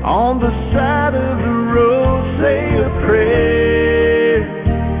on the side of the road. Say a prayer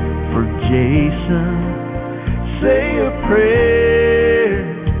for Jason, say a prayer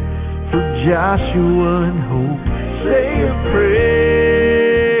for Joshua and Hope, say a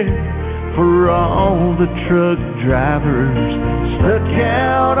prayer for all the truck drivers stuck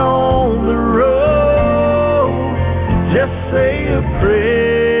out on the road. Just say a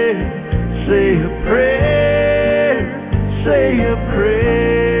prayer, say a prayer, say a prayer.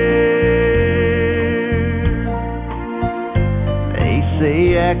 They say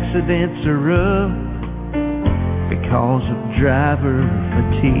accidents are up because of driver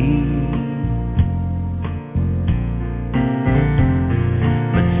fatigue,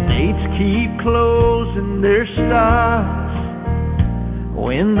 but states keep closing their stops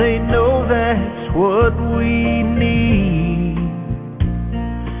when they know that's what we need.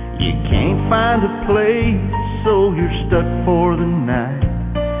 You can't find a place, so you're stuck for the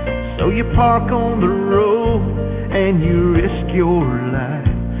night. So you park on the road and you risk your life.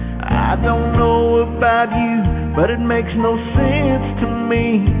 I don't know about you, but it makes no sense to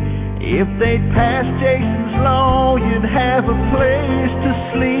me. If they'd pass Jason's Law, you'd have a place to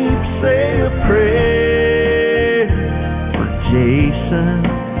sleep. Say a prayer for Jason,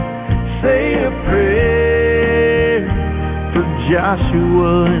 say a prayer for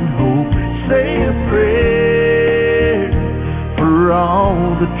Joshua and Hope, say a prayer for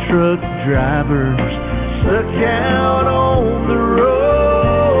all the truck drivers stuck out on the road.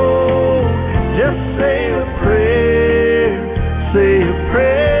 Just say a prayer, say a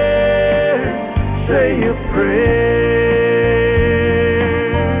prayer, say a prayer.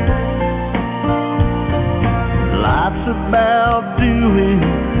 Life's about doing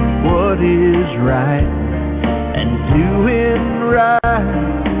what is right, and doing right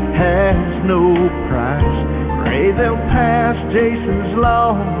has no price. Pray they'll pass Jason's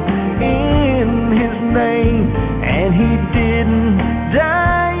law in his name, and he didn't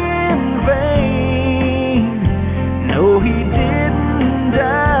die in vain. No, he didn't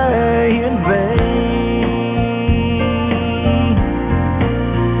die in vain.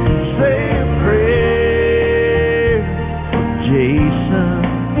 Say a prayer for Jason.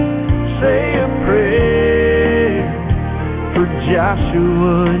 Say a prayer for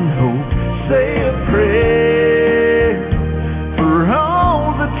Joshua and Hope. Say a prayer for all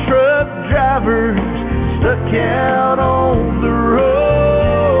the truck drivers stuck out on the road.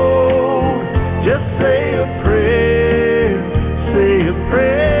 Just say a prayer, say a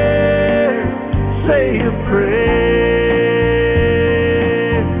prayer, say a prayer,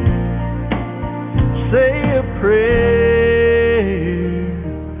 say a prayer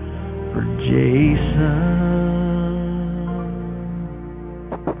for Jason.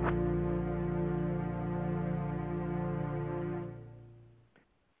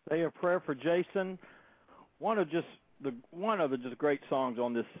 Say a prayer for Jason. One of the just great songs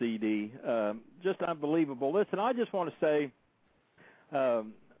on this CD. Just unbelievable. Listen, I just want to say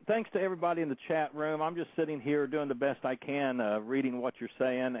thanks to everybody in the chat room. I'm just sitting here doing the best I can, reading what you're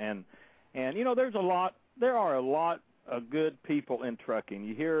saying, and you know, there are a lot of good people in trucking.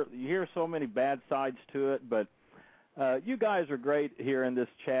 You hear so many bad sides to it, but you guys are great here in this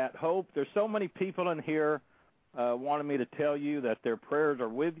chat. Hope, there's so many people in here wanted me to tell you that their prayers are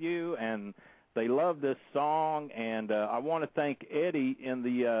with you and they love this song. And I want to thank Eddie in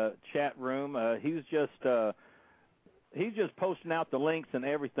the chat room. He's just posting out the links and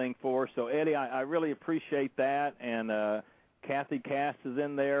everything for us. So Eddie, I really appreciate that. And Kathy Cass is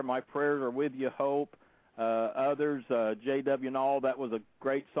in there. My prayers are with you, Hope. Others, JW and all, that was a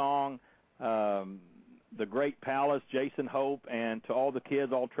great song. The Great Palace, Jason Hope, and to all the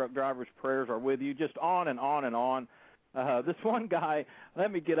kids, all truck drivers, prayers are with you. Just on and on and on. This one guy,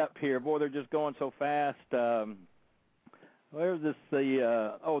 let me get up here. Boy, they're just going so fast. Where's this?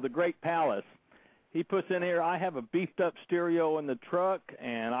 The Great Palace. He puts in here, I have a beefed-up stereo in the truck,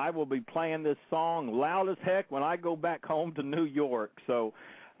 and I will be playing this song loud as heck when I go back home to New York. So,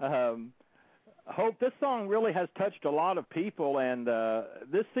 Hope, this song really has touched a lot of people, and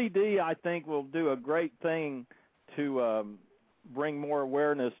this CD, I think, will do a great thing to bring more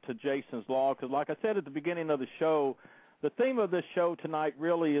awareness to Jason's Law, because like I said at the beginning of the show, the theme of this show tonight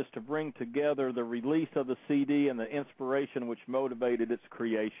really is to bring together the release of the CD and the inspiration which motivated its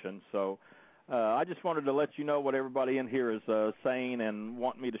creation. So I just wanted to let you know what everybody in here is saying and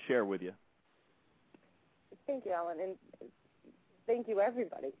want me to share with you. Thank you, Alan, and thank you,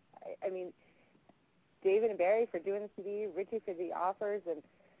 everybody. I mean, David and Barry for doing the CD, Richie for the offers, and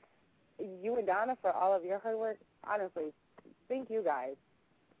you and Donna for all of your hard work. Honestly, thank you guys.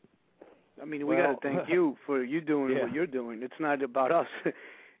 I mean, we got to thank you for you doing what you're doing. It's not about us.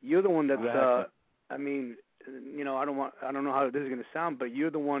 You're the one that's. I mean, you know, I don't know how this is going to sound, but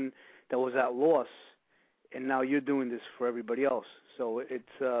you're the one that was at loss, and now you're doing this for everybody else. So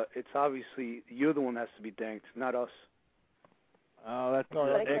it's obviously you're the one that has to be thanked, not us. Oh, that's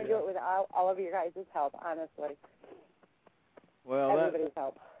but I can't do it without all of your guys' help, honestly. Well, everybody's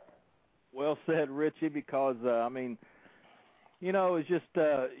help. Well said, Richie. Because I mean, you know, it's just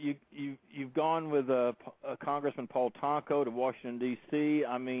you've gone with Congressman Paul Tonko to Washington D.C.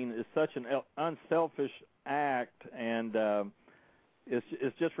 I mean, it's such an unselfish act, and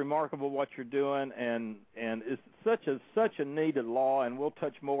it's just remarkable what you're doing, and it's such a needed law. And we'll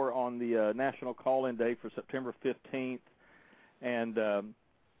touch more on the National Call-In Day for September 15th. And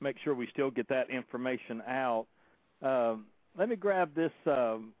make sure we still get that information out. Let me grab this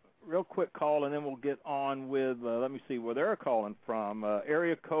real quick call, and then we'll get on with, let me see where they're calling from.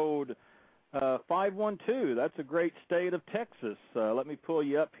 Area code 512. That's a great state of Texas. Let me pull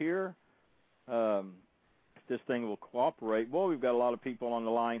you up here. If this thing will cooperate. Boy, we've got a lot of people on the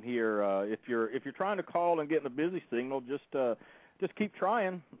line here. If you're trying to call and get in a busy signal, just keep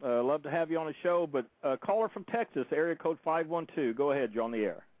trying. Love to have you on the show. But caller from Texas, area code 512. Go ahead, you're on the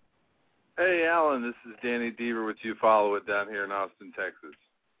air. Hey, Alan, this is Danny Deaver with You Follow It down here in Austin, Texas.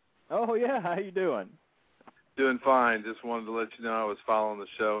 Oh, yeah. How you doing? Doing fine. Just wanted to let you know I was following the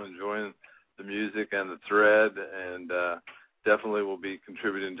show, enjoying the music and the thread, and definitely will be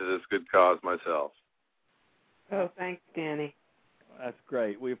contributing to this good cause myself. Oh, thanks, Danny. That's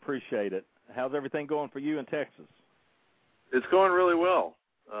great. We appreciate it. How's everything going for you in Texas? It's going really well.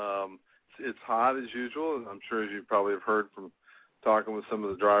 It's hot as usual, and I'm sure as you probably have heard from talking with some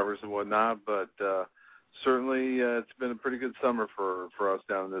of the drivers and whatnot, but certainly it's been a pretty good summer for us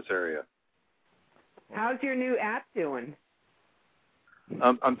down in this area. How's your new app doing?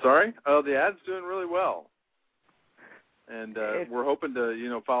 I'm sorry? Oh, the ad's doing really well. And we're hoping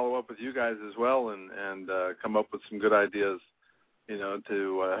to, follow up with you guys as well and come up with some good ideas,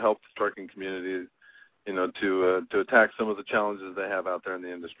 to help the trucking community, to attack some of the challenges they have out there in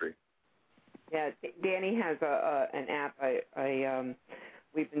the industry. Yeah, Danny has an app.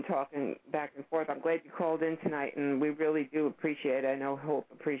 We've been talking back and forth. I'm glad you called in tonight, and we really do appreciate it. I know Hope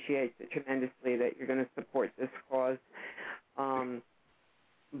appreciates it tremendously that you're going to support this cause.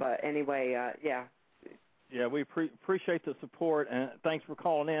 But anyway, yeah. Yeah, we appreciate the support, and thanks for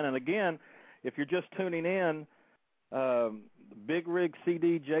calling in. And again, if you're just tuning in, Big Rig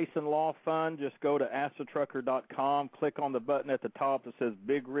CD Jason Law Fund, just go to AskTheTrucker.com, click on the button at the top that says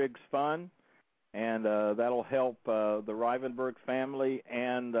Big Rigs Fund, and that'll help the Rivenburg family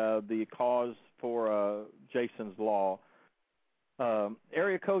and the cause for Jason's Law.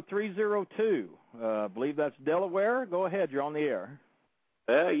 Area code 302, I believe that's Delaware. Go ahead, you're on the air.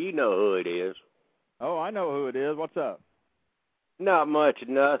 You know who it is. Oh, I know who it is. What's up? Not much of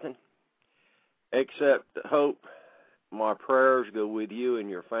nothing, except hope my prayers go with you and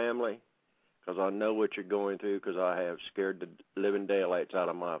your family, because I know what you're going through, because I have scared the living daylights out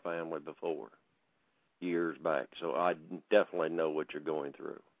of my family before, years back. So I definitely know what you're going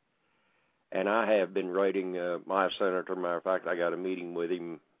through. And I have been writing my senator. Matter of fact, I got a meeting with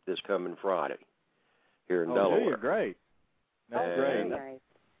him this coming Friday here in Delaware. Oh, you're great. That's great. Nice.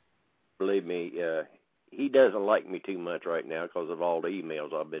 Believe me, he doesn't like me too much right now because of all the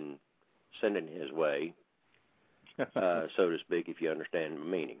emails I've been sending his way, so to speak, if you understand the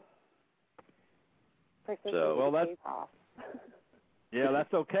meaning. So, well, that's yeah,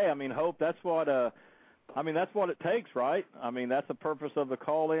 that's okay. I mean, Hope, that's what that's what it takes, right? I mean, that's the purpose of the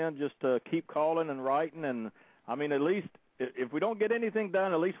call-in, just to keep calling and writing. And I mean, at least if we don't get anything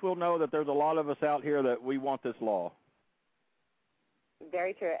done, at least we'll know that there's a lot of us out here that we want this law.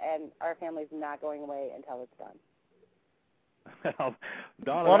 Very true, and our family's not going away until it's done. Well,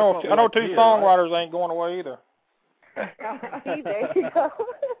 Donna, well, I know two songwriters ain't going away either. There you go.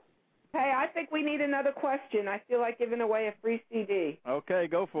 Hey, I think we need another question. I feel like giving away a free CD. Okay,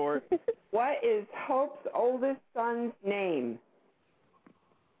 go for it. What is Hope's oldest son's name?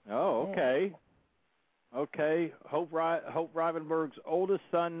 Oh, okay. Okay, Hope Rivenburg's oldest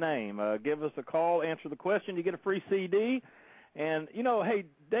son name. Give us a call, answer the question, you get a free CD. And, hey,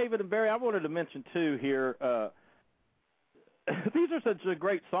 David and Barry, I wanted to mention, too, here, these are such a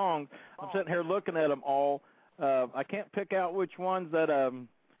great songs. I'm sitting here looking at them all. I can't pick out which ones that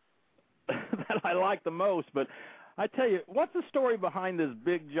that I like the most, but I tell you, what's the story behind this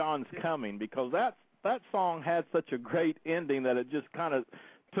Big John's Coming? Because that song had such a great ending that it just kind of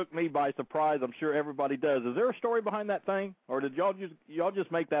took me by surprise. I'm sure everybody does. Is there a story behind that thing, or did y'all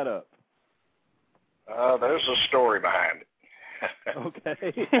just make that up? There's a story behind it.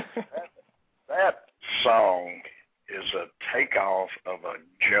 Okay. that song is a takeoff of a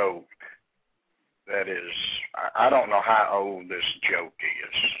joke that is, I don't know how old this joke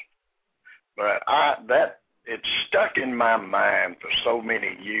is, but it stuck in my mind for so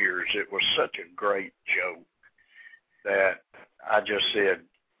many years. It was such a great joke that I just said,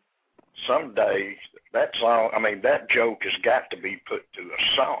 someday that joke has got to be put to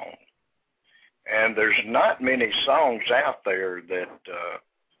a song. And there's not many songs out there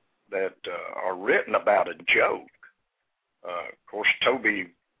that are written about a joke. Of course, Toby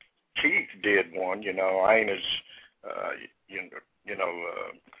Keith did one. I ain't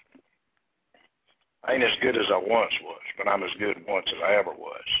as good as I once was, but I'm as good once as I ever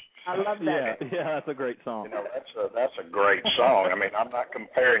was. I love that. Yeah, that's a great song. That's a great song. I mean, I'm not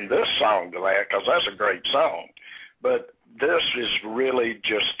comparing this song to that because that's a great song, but this is really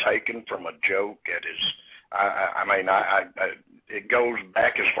just taken from a joke. It is, it goes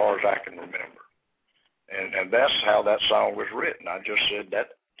back as far as I can remember. And that's how that song was written. I just said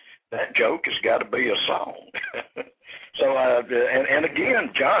that joke has got to be a song. So, and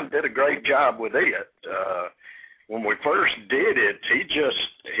again, John did a great job with it. When we first did it, he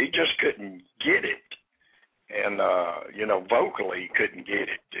just couldn't get it. And, vocally he couldn't get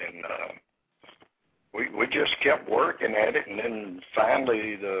it. And, we just kept working at it, and then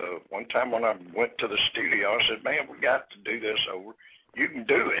finally, the one time when I went to the studio, I said, "Man, we got to do this over. You can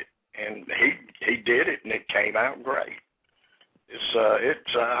do it." And he did it, and it came out great.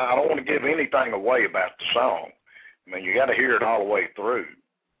 I don't want to give anything away about the song, I mean, you got to hear it all the way through.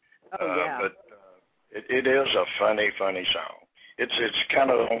 Oh, yeah. But it is a funny song. It's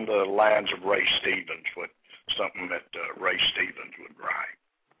kind of on the lines of Ray Stevens, something that Ray Stevens would write.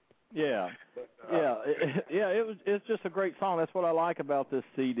 Yeah, it's just a great song. That's what I like about this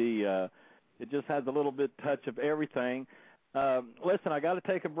CD. It just has a little bit touch of everything. Listen, I got to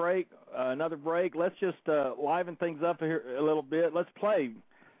take a break, another break. Let's just liven things up here a little bit. Let's play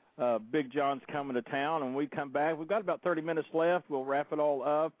Big John's Coming to Town, and when we come back, we've got about 30 minutes left. We'll wrap it all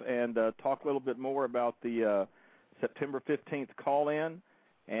up and talk a little bit more about the September 15th call-in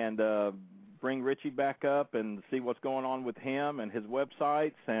and bring Richie back up and see what's going on with him and his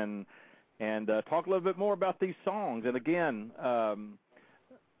websites and talk a little bit more about these songs. And again,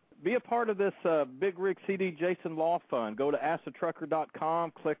 be a part of this Big Rig CD Jason Law Fund. Go to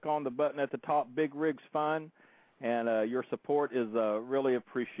AskTheTrucker.com, click on the button at the top, Big Rigs Fund, and your support is really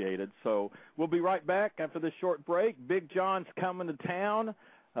appreciated. So we'll be right back after this short break. Big John's Coming to Town,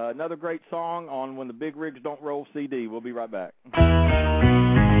 another great song on When the Big Rigs Don't Roll CD. We'll be right back.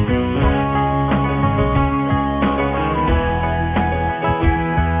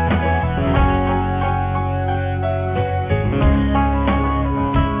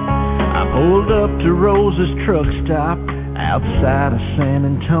 Pulled up to Rose's truck stop outside of San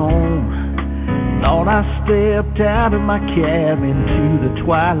Antone. Thought I stepped out of my cab into the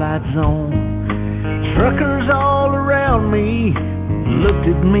twilight zone. Truckers all around me looked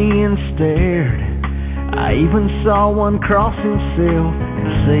at me and stared. I even saw one cross himself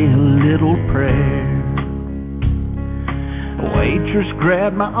and say a little prayer. A waitress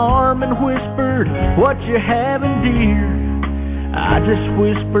grabbed my arm and whispered, "What you having, dear?" I just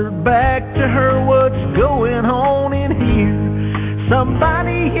whispered back to her, "What's going on in here?"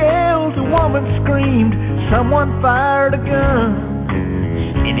 Somebody yelled, a woman screamed, someone fired a gun.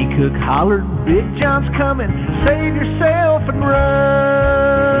 Skinny cook hollered, "Big John's coming, save yourself and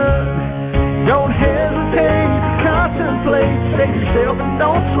run." Don't hesitate, contemplate, save yourself and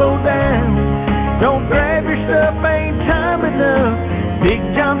don't slow down. Don't grab your stuff, ain't time enough. Big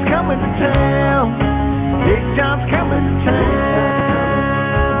John's coming to town. Big John's coming to town.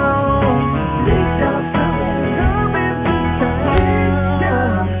 Big John's coming to town. Big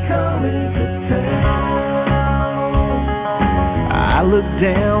John's coming to town. I looked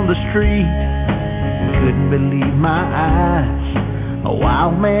down the street, couldn't believe my eyes. A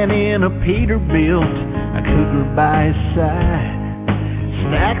wild man in a Peterbilt, a cougar by his side.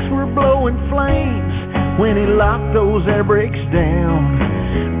 Stacks were blowing flames when he locked those air brakes down.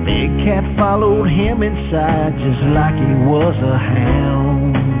 Big Cat followed him inside just like he was a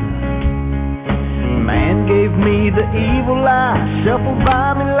hound. Man gave me the evil eye, shuffled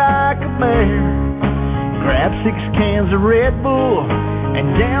by me like a bear. Grabbed 6 cans of Red Bull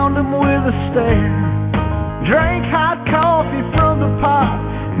and downed them with a stare. Drank hot coffee from the pot,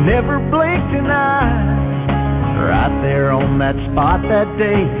 never blinked an eye. Right there on that spot that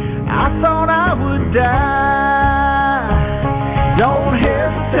day, I thought I would die. Don't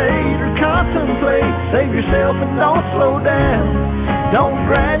hesitate or contemplate, save yourself and don't slow down. Don't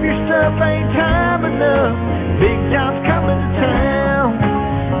grab your stuff, ain't time enough. Big John's coming to town.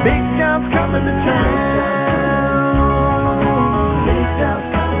 Big John's coming to town. Big John's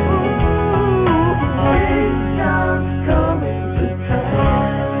coming. Big John's coming to town.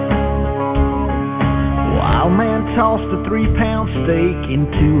 Wild man tossed a 3-pound steak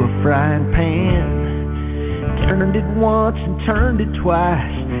into a frying pan. Turned it once and turned it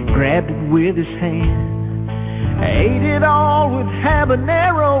twice, grabbed it with his hand. Ate it all with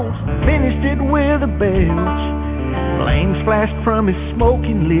habaneros, finished it with a belch. Flames flashed from his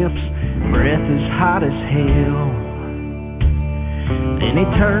smoking lips, breath as hot as hell. Then he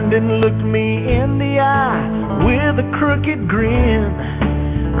turned and looked me in the eye with a crooked grin.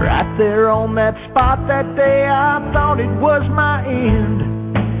 Right there on that spot that day, I thought it was my end.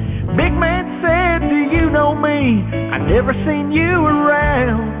 Big man said, "Do you know me? I never seen you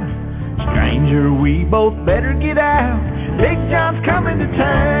around. Stranger, we both better get out. Big John's coming to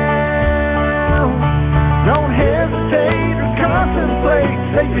town. Don't hesitate or contemplate,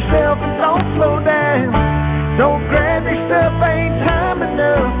 save yourself and don't slow down. Don't grab your stuff, ain't time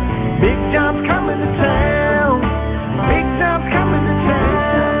enough. Big John's coming to town. Big John's coming to town.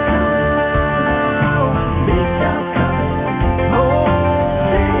 Big John's coming. Oh,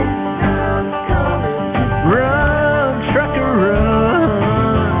 Big John's coming. Run, trucker,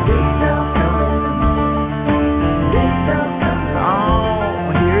 run. Big John's coming. Big John's coming. Oh,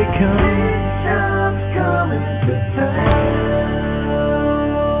 here he comes. Big John's coming to town.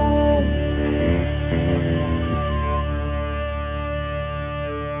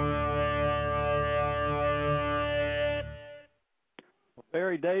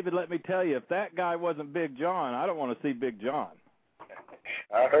 David, let me tell you, if that guy wasn't Big John, I don't want to see Big John.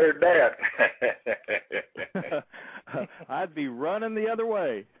 I heard that. I'd be running the other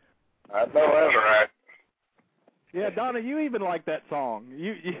way. I know that's right. Yeah, Donna, you even like that song.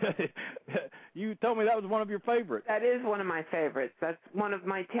 You told me that was one of your favorites. That is one of my favorites. That's one of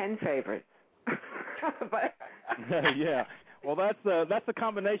my 10 favorites. But yeah. Well, that's the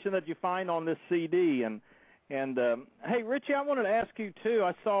combination that you find on this CD. And hey, Richie, I wanted to ask you too.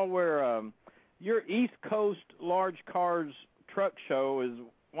 I saw where your East Coast Large Cars Truck Show is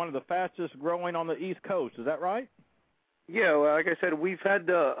one of the fastest growing on the East Coast. Is that right? Yeah, well, like I said, we've had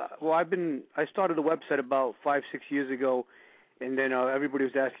I started a website about 5-6 years ago, and then everybody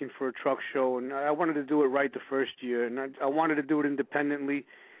was asking for a truck show, and I wanted to do it right the first year, and I wanted to do it independently.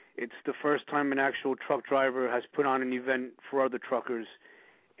 It's the first time an actual truck driver has put on an event for other truckers,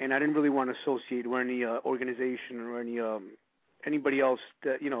 and I didn't really want to associate with any organization or anybody else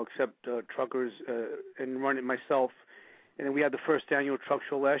that except truckers and run it myself. And then we had the first annual truck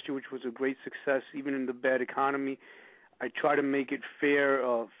show last year, which was a great success, even in the bad economy. I try to make it fair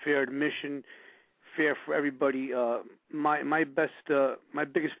admission, fair for everybody. My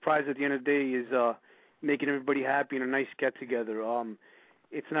biggest prize at the end of the day is making everybody happy and a nice get together.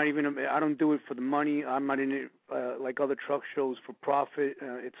 It's not even I don't do it for the money. I'm not in it like other truck shows for profit.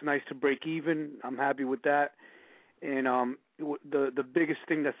 It's nice to break even. I'm happy with that. And the biggest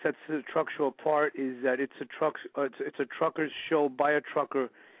thing that sets the truck show apart is that it's a trucker's show by a trucker.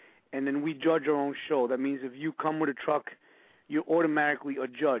 And then we judge our own show. That means if you come with a truck, you're automatically a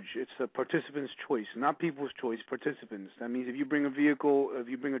judge. It's a participant's choice, not people's choice, participants. That means if you bring a vehicle, if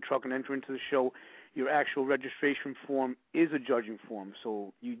you bring a truck and enter into the show, your actual registration form is a judging form.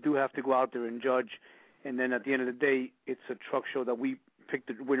 So you do have to go out there and judge. And then at the end of the day, it's a truck show that we pick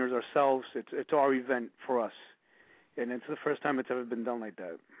the winners ourselves. It's our event for us. And it's the first time it's ever been done like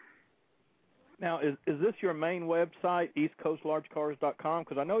that. Now, is this your main website, eastcoastlargecars.com?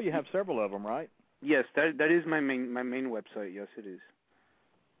 Because I know you have several of them, right? Yes, that is my main website. Yes, it is.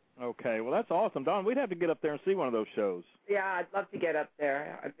 Okay, well, that's awesome. Don, we'd have to get up there and see one of those shows. yeah, I'd love to get up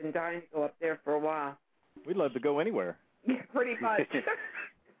there. I've been dying to go up there for a while. We'd love to go anywhere. Yeah, pretty much.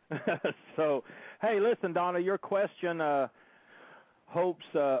 So, hey, listen, Donna, your question, Hope's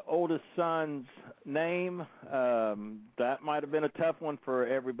oldest son's name, that might have been a tough one for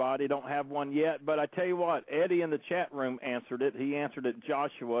everybody. Don't have one yet, but I tell you what, Eddie in the chat room answered it. He answered it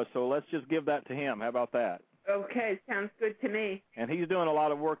Joshua, so let's just give that to him. How about that? Okay, sounds good to me. And he's doing a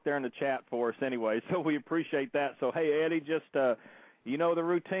lot of work there in the chat for us anyway, so we appreciate that. So, hey, Eddie, just, you know the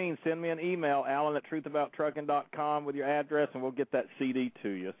routine. Send me an email, Allen@truthabouttrucking.com with your address, and we'll get that CD to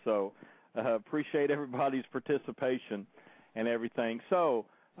you. So appreciate everybody's participation and everything. So,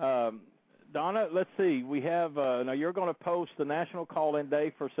 Donna, let's see. We have, now you're going to post the National Call-In Day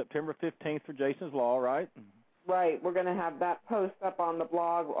for September 15th for Jason's Law, right? Right. We're going to have that post up on the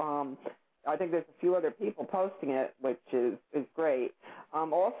blog. I think there's a few other people posting it, which is great.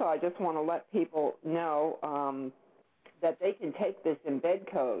 Also, I just want to let people know that they can take this embed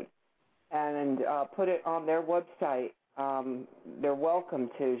code and put it on their website. They're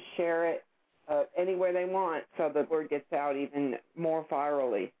welcome to share it anywhere they want so the word gets out even more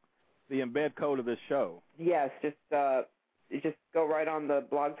virally. The embed code of this show. Yes, just go right on the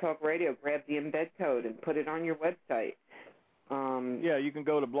Blog Talk Radio, grab the embed code, and put it on your website. Yeah, you can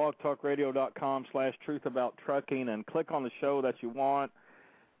go to blogtalkradio.com/truthabouttrucking and click on the show that you want,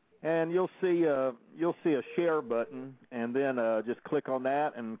 and you'll see a share button, and then just click on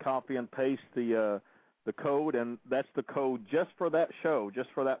that and copy and paste the code, and that's the code just for that show, just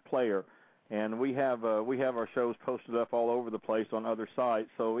for that player. And we have our shows posted up all over the place on other sites.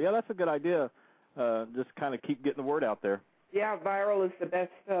 So yeah, that's a good idea. Just kind of keep getting the word out there. Yeah, viral is the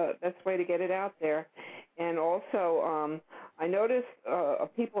best way to get it out there. And also, I noticed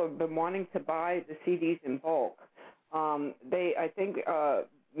people have been wanting to buy the CDs in bulk. I think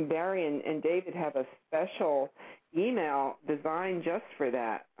Barry and David have a special email designed just for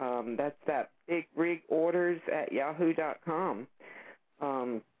that. That's that bigrigorders@yahoo.com.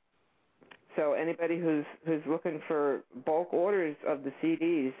 So anybody who's looking for bulk orders of the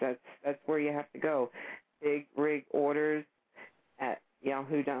CDs, that's where you have to go.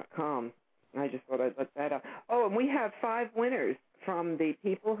 bigrigorders@yahoo.com. I just thought I'd let that out. Oh, and we have 5 winners from the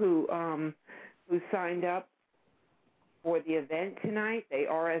people who signed up for the event tonight. They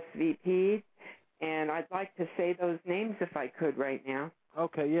RSVP'd, and I'd like to say those names if I could right now.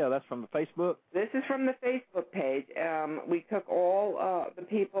 Okay, yeah, that's from the Facebook? This is from the Facebook page. We took all the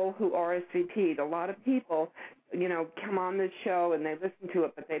people who RSVP'd. A lot of people, come on this show and they listen to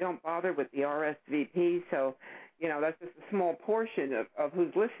it, but they don't bother with the RSVP. So, that's just a small portion of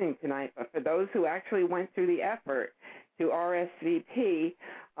who's listening tonight. But for those who actually went through the effort to RSVP,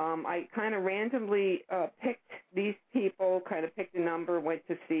 I kind of randomly picked these people, kind of picked a number, went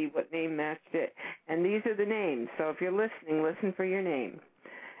to see what name matched it, and these are the names. So if you're listening, listen for your name.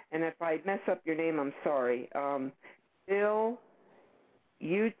 And if I mess up your name, I'm sorry. Bill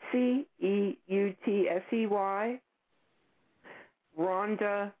Eutsey, Eutsey,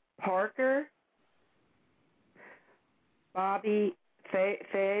 Rhonda Parker, Bobby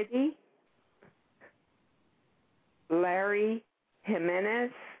Fady, Larry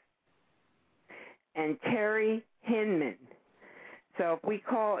Jimenez, and Terry Hinman. So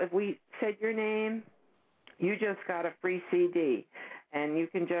if we said your name, you just got a free CD. And you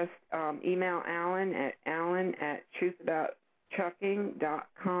can just email Allen at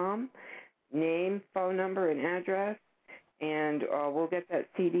truthabouttrucking.com, name, phone number, and address, and we'll get that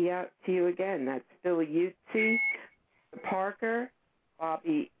CD out to you again. That's Bill Eutsey, Parker,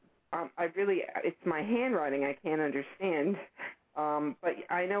 Bobby. It's my handwriting I can't understand, but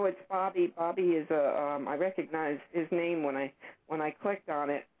I know it's Bobby. Bobby is I recognize his name when I clicked on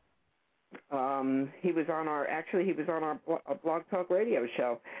it. He was on our Blog Talk Radio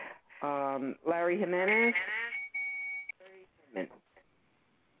show. Larry Jimenez.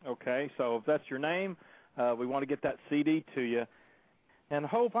 Okay, so if that's your name, we want to get that CD to you. And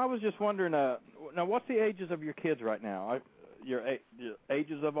Hope, I was just wondering, now what's the ages of your kids right now? Your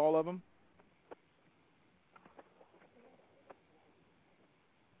ages of all of them?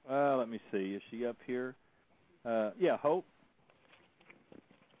 Let me see. Is she up here? Yeah, Hope.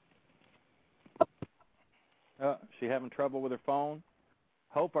 She having trouble with her phone?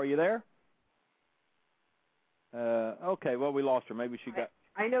 Hope, are you there? Okay, well, we lost her. Maybe she got...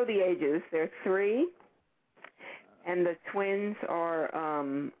 I know the ages. They're 3, and the twins are,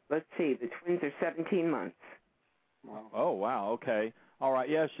 the twins are 17 months. Wow. Oh, wow, okay. All right,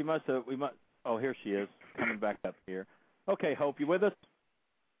 yeah, she must have... Oh, here she is, coming back up here. Okay, Hope, you with us?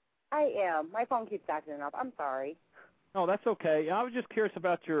 I am. My phone keeps acting up. I'm sorry. No, that's okay. I was just curious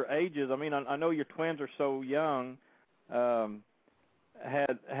about your ages. I mean, I know your twins are so young.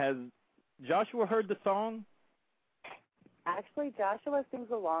 Has Joshua heard the song? Actually, Joshua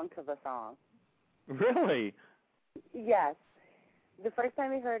sings along to the song. Really? Yes. The first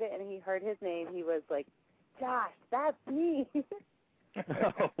time he heard it and he heard his name, he was like, Josh, that's me.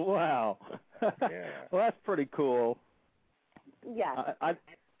 Oh, wow. Yeah. Well, that's pretty cool. Yes.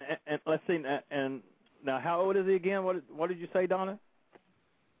 And let's see, and now how old is he again? What did you say, Donna?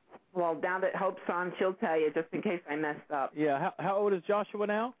 Well, now that Hope's on, she'll tell you, just in case I messed up. Yeah, how old is Joshua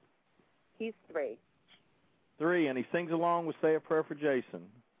now? He's 3. 3, and he sings along with Say a Prayer for Jason.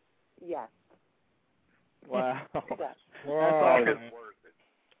 Yes. Wow. Yes. Wow.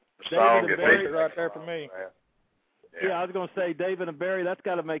 David and Barry right there for me. Yeah, I was going to say, David and Barry, that's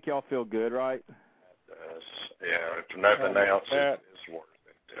got to make y'all feel good, right? It does. Yeah, if nothing else, it's worth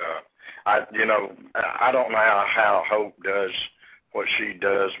it. I don't know how Hope does what she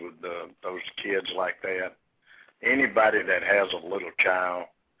does with those kids like that. Anybody that has a little child,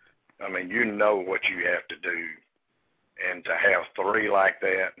 I mean, you know what you have to do. And to have 3 like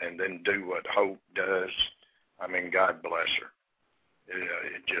that and then do what Hope does, I mean, God bless her.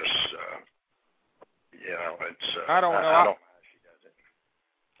 It just, it's... I don't know. I don't know how she does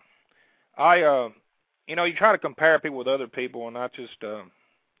it. You try to compare people with other people, and I just, I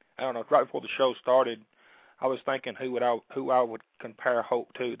don't know, right before the show started, I was thinking who I would compare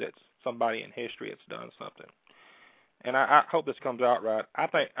Hope to that's somebody in history that's done something. And I hope this comes out right. I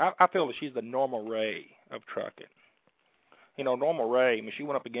feel that she's the Norma Ray of trucking. Norma Ray, I mean, she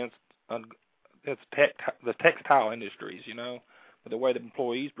went up against the textile industries, with the way the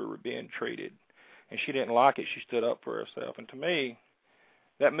employees were being treated. And she didn't like it. She stood up for herself. And to me,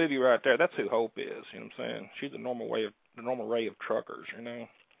 that movie right there, that's who Hope is, you know what I'm saying? She's the Norma Ray of truckers,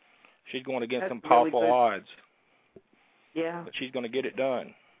 She's going against some powerful odds. Yeah. But she's going to get it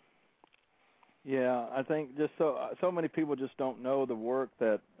done. Yeah, I think just so many people just don't know the work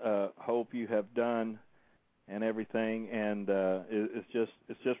that Hope you have done and everything, and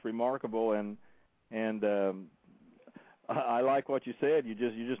it's just remarkable. And I like what you said.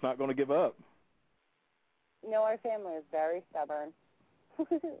 You're just not going to give up. No, our family is very stubborn.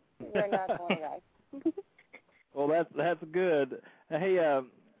 We're not going away. Well, that's good. Hey,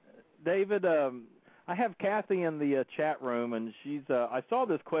 David, I have Kathy in the chat room, and she's. I saw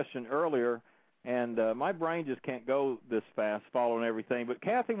this question earlier, and my brain just can't go this fast following everything. But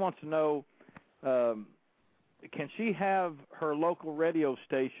Kathy wants to know, can she have her local radio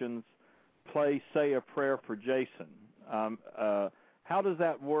stations play "Say a Prayer for Jason"? How does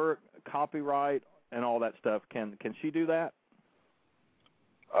that work? Copyright? and all that stuff. Can she do that?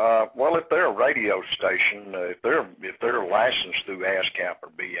 Well, if they're a radio station, if they're licensed through ASCAP or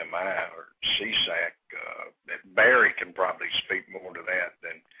BMI or CSAC, Barry can probably speak more to that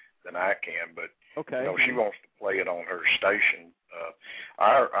than I can. But okay, she wants to play it on her station.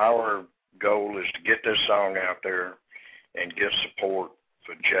 Our goal is to get this song out there and get support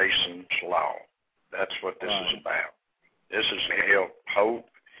for Jason's Law. That's what this is about. This is to help Hope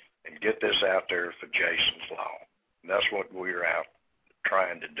and get this out there for Jason's Law. And that's what we're out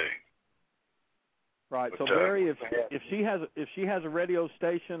trying to do. Right. So Barry, if she has a radio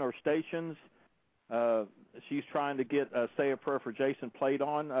station or stations, she's trying to get Say a Prayer for Jason played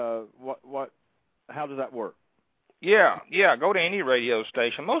on. How does that work? Yeah. Go to any radio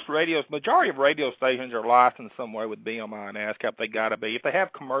station. Majority of radio stations are licensed somewhere with BMI and ASCAP. They got to be. If they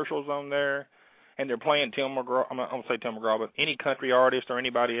have commercials on there and they're playing Tim McGraw, I won't say Tim McGraw, but any country artist or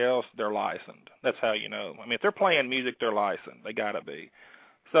anybody else, they're licensed. That's how you know. I mean, if they're playing music, they're licensed. They got to be.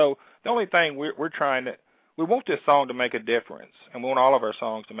 So the only thing we're trying to, we want this song to make a difference, and we want all of our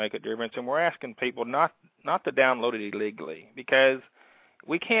songs to make a difference, and we're asking people not to download it illegally, because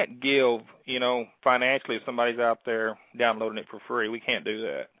we can't give, financially if somebody's out there downloading it for free. We can't do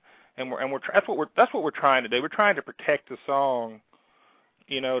that, that's what we're trying to do. We're trying to protect the song,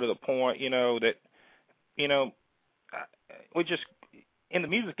 to the point, that, we just, in the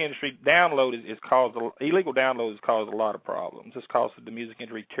music industry, illegal download has caused a lot of problems. It's cost the music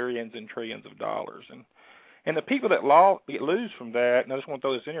industry trillions and trillions of dollars, and the people that lose from that. And I just want to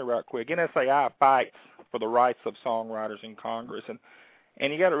throw this in here right quick. NSAI fights for the rights of songwriters in Congress,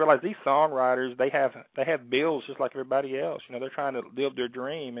 and you got to realize these songwriters, they have bills just like everybody else. They're trying to live their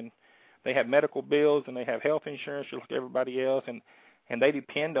dream, and they have medical bills and they have health insurance just like everybody else, and they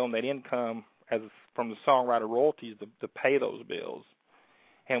depend on that income from the songwriter royalties to pay those bills.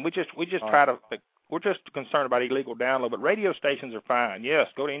 And we're just concerned about illegal download, but radio stations are fine. Yes,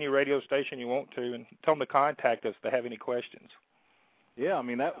 go to any radio station you want to and tell them to contact us if they have any questions. Yeah, I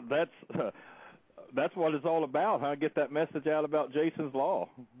mean that's what it's all about, huh? Get that message out about Jason's Law.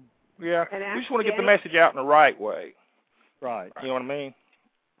 Yeah, we just want to get the message out in the right way. Right. You know what I mean?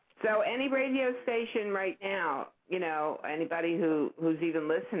 So any radio station right now, anybody who's even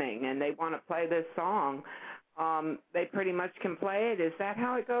listening and they want to play this song, they pretty much can play it. Is that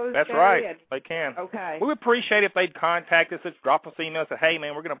how it goes? That's Barry? right. They can. Okay. We would appreciate if they'd contact us, drop us an email, say, hey,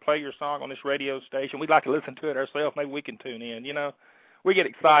 man, we're going to play your song on this radio station. We'd like to listen to it ourselves. Maybe we can tune in, We get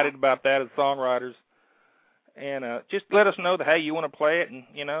excited about that as songwriters. And just let us know that, hey, you want to play it. And,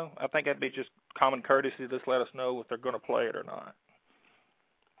 I think that'd be just common courtesy to just let us know if they're going to play it or not.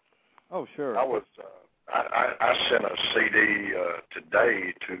 Oh, sure. I sent a CD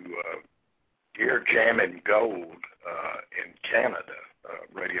today to Gear Jammin' Gold in Canada,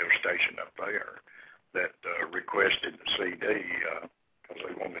 a radio station up there, that requested the CD because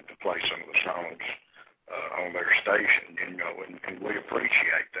they wanted to play some of the songs on their station, and we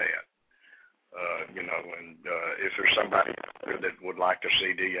appreciate that. And if there's somebody there that would like a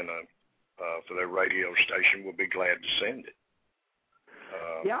CD for their radio station, we'll be glad to send it.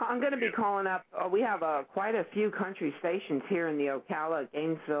 Yeah, I'm going to be calling up. We have quite a few country stations here in the Ocala,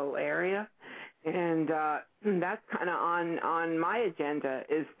 Gainesville area, and that's kind of on my agenda,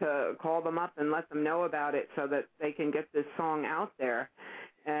 is to call them up and let them know about it so that they can get this song out there.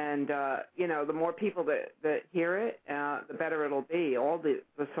 And, the more people that hear it, the better it'll be. All the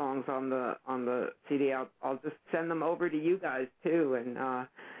songs on the CD, I'll just send them over to you guys, too,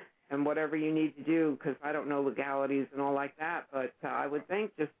 and whatever you need to do, because I don't know legalities and all like that, but I would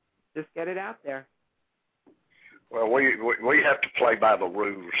think just get it out there. Well, we have to play by the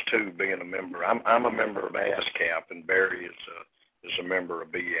rules, too, being a member. I'm a member of ASCAP, and Barry is a member of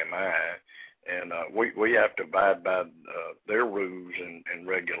BMI. And we have to abide by their rules and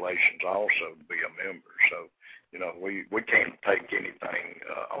regulations also to be a member. So, we can't take anything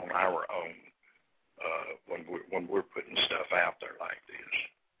on our own when we're putting stuff out there like this.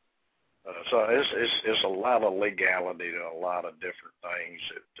 So it's a lot of legality to a lot of different things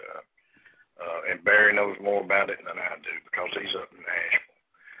that, and Barry knows more about it than I do because he's up in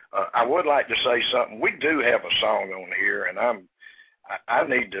Nashville. I would like to say something. We do have a song on here, and I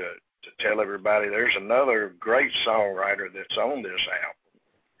need to tell everybody there's another great songwriter that's on this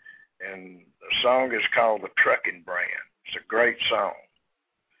album, and the song is called The Trucking Brand. It's a great song,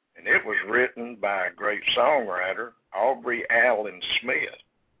 and it was written by a great songwriter, Aubrey Allen Smith,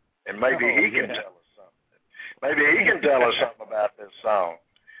 and maybe he can tell us something. Maybe he can tell us something about this song.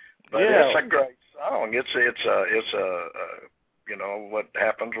 But it's a great song. It's what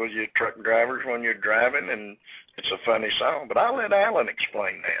happens with you truck drivers when you're driving, and it's a funny song. But I'll let Alan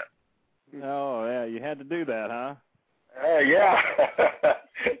explain that. Oh, yeah, you had to do that, huh? Yeah.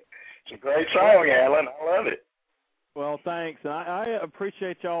 It's a great song, Alan. I love it. Well, thanks. I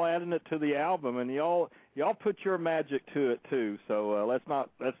appreciate y'all adding it to the album, and y'all put your magic to it too. So let's not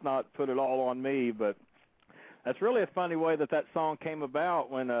put it all on me. But that's really a funny way that song came about.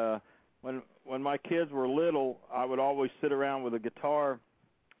 When my kids were little, I would always sit around with a guitar,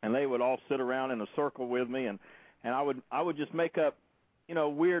 and they would all sit around in a circle with me, and I would just make up,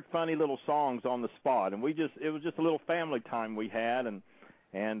 weird, funny little songs on the spot, and it was just a little family time we had, and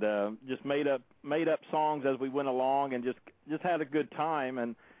just made up songs as we went along, and just had a good time.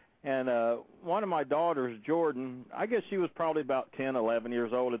 And one of my daughters, Jordan, I guess she was probably about 10, 11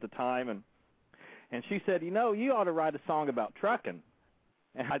 years old at the time, and she said, you ought to write a song about trucking.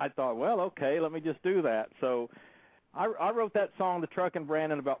 And I thought, well, okay, let me just do that. So I wrote that song, The Truckin'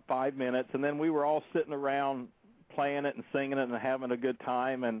 Brand, in about 5 minutes, and then we were all sitting around playing it and singing it and having a good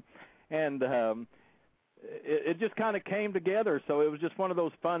time, and it just kind of came together. So it was just one of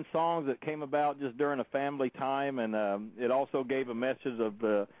those fun songs that came about just during a family time, and it also gave a message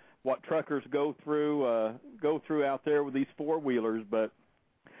of what truckers go through out there with these four-wheelers. But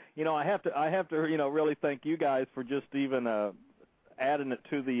I have to really thank you guys for just even adding it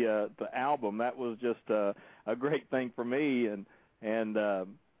to the album. That was just a great thing for me, and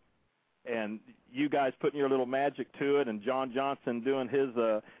you guys putting your little magic to it, and John Johnson doing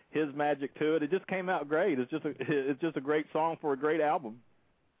his magic to it. It just came out great. It's just a great song for a great album.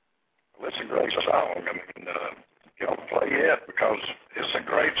 Well, it's a great song. I mean, you don't play it because it's a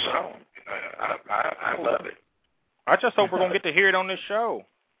great song. I love it. I just hope we're gonna get to hear it on this show.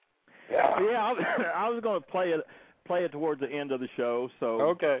 Yeah. I was going to play it towards the end of the show. So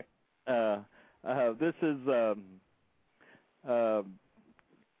okay. This is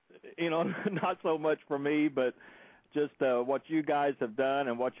not so much for me, but just what you guys have done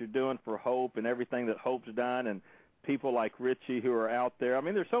and what you're doing for Hope and everything that Hope's done, and people like Richie who are out there. I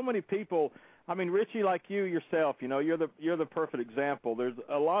mean, there's so many people. I mean, Richie, like you yourself, you're the perfect example. There's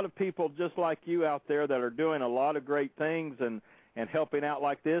a lot of people just like you out there that are doing a lot of great things and helping out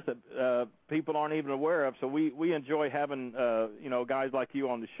like this that people aren't even aware of. So we enjoy having guys like you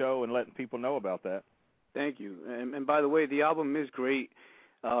on the show and letting people know about that. Thank you. And by the way, the album is great.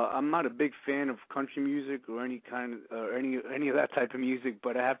 I'm not a big fan of country music or any of that type of music,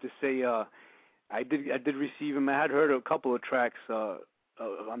 but I have to say I did receive them. I had heard a couple of tracks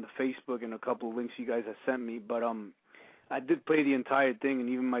on the Facebook and a couple of links you guys have sent me, but I did play the entire thing, and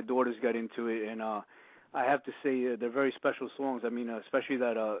even my daughters got into it, and I have to say they're very special songs. I mean, especially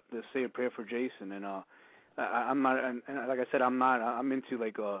that the Say a Prayer for Jason, and I'm not, and like I said, I'm into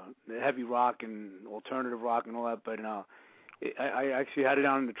like heavy rock and alternative rock and all that, but I actually had it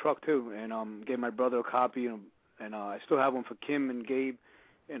down in the truck too, and gave my brother a copy, and I still have one for Kim and Gabe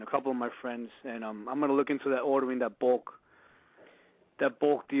and a couple of my friends, and I'm gonna look into that, ordering that bulk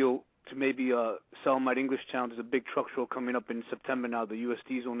deal to maybe sell them at English Town. There's a big truck show coming up in September now, the U.S.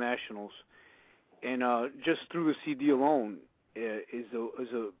 Diesel Nationals. And just through the CD alone is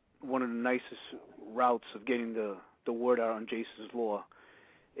one of the nicest routes of getting the word out on Jason's Law,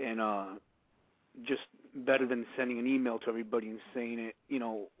 and just better than sending an email to everybody and saying it,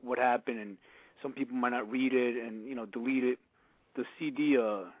 what happened, and some people might not read it and delete it. The CD,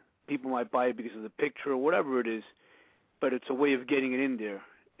 people might buy it because of the picture or whatever it is, but it's a way of getting it in there,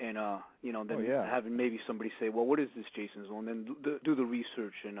 and then having maybe somebody say, well, what is this Jason's Law, and then do the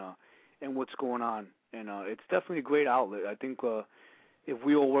research and what's going on. And it's definitely a great outlet. I think if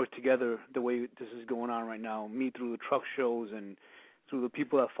we all work together the way this is going on right now, me through the truck shows and through the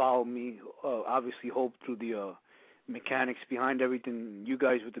people that follow me, obviously Hope through the mechanics behind everything, you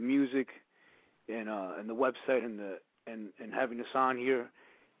guys with the music and the website and having us on here,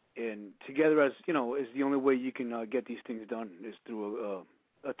 and together is the only way you can get these things done is through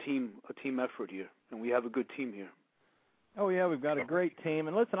a team effort here, and we have a good team here. Oh, yeah, we've got a great team.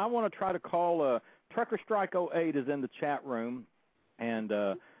 And listen, I want to try to call Trucker Strike 08 is in the chat room and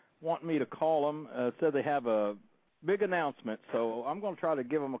want me to call them. Said they have a big announcement, so I'm going to try to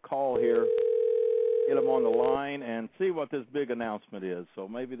give them a call here, get them on the line, and see what this big announcement is. So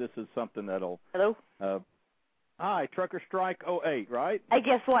maybe this is something that'll... Hello? Hi, Trucker Strike 08, right? Hey,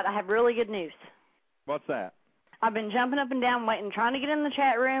 guess what? I have really good news. What's that? I've been jumping up and down trying to get in the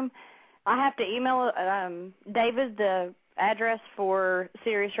chat room. I have to email David the address for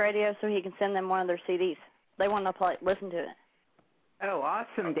Sirius Radio so he can send them one of their CDs. They want to listen to it. Oh,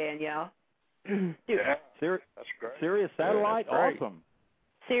 awesome, Danielle. Dude. Yeah, that's great. Sirius Satellite? Yeah, awesome.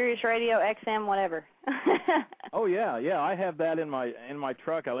 Sirius Radio, XM, whatever. Oh, yeah, I have that in my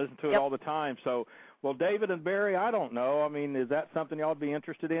truck. I listen to it all the time. So Well, David and Barry, I don't know. I mean, is that something y'all would be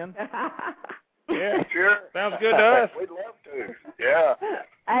interested in? Yeah, sure. Sounds good to us. We'd love to. Yeah.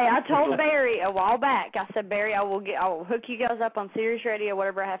 Hey, I told Barry a while back. I said, Barry, I will hook you guys up on Sirius Radio,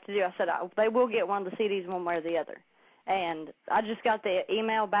 whatever I have to do. I said they will get one of the CDs one way or the other. And I just got the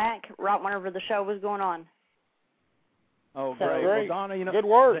email back right whenever the show was going on. Oh, So, great. Well, Donna, you know, good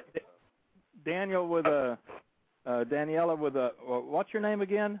work. Daniela with a what's your name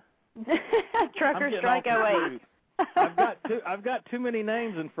again? Trucker Strike 08. I've got too many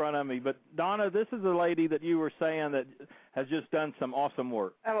names in front of me, but Donna, this is a lady that you were saying that has just done some awesome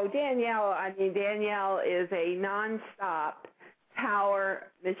work. Oh, Danielle is a nonstop power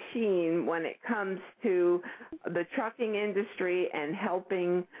machine when it comes to the trucking industry and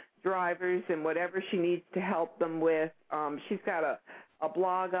helping drivers and whatever she needs to help them with. She's got a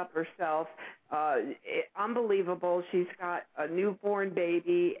blog up herself. Unbelievable. She's got a newborn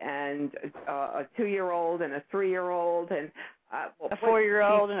baby and a 2-year-old and a 3-year-old and a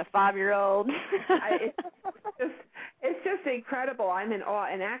 4-year-old and a 5-year-old. It's just incredible. I'm in awe.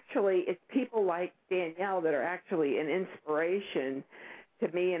 And actually, it's people like Danielle that are actually an inspiration to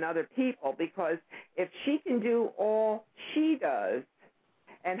me and other people, because if she can do all she does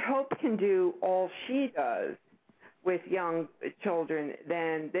and Hope can do all she does with young children,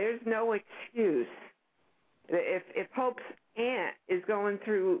 then there's no excuse. If Hope's aunt is going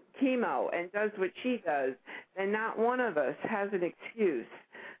through chemo and does what she does, then not one of us has an excuse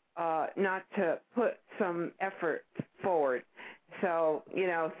not to put some effort forward. So,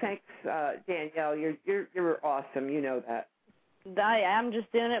 thanks, Danielle. You're awesome. You know that. I'm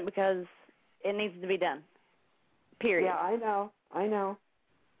just doing it because it needs to be done. Period. Yeah, I know.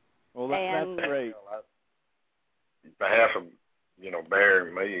 Well, that's great. On behalf of Barry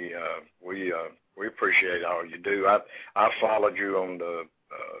and me, we appreciate all you do. I followed you on the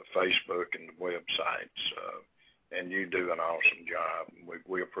Facebook and the websites, and you do an awesome job.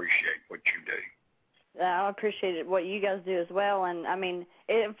 We appreciate what you do. I appreciate what you guys do as well. And, I mean,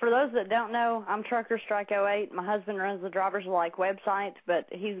 for those that don't know, I'm Trucker Strike 08. My husband runs the Drivers Alike website, but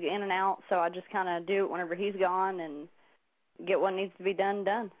he's in and out, so I just kind of do it whenever he's gone and get what needs to be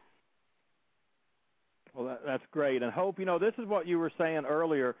done. Well, that's great. And Hope, this is what you were saying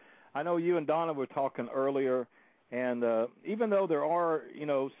earlier. I know you and Donna were talking earlier, and even though there are,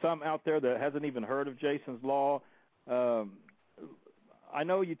 some out there that hasn't even heard of Jason's Law, I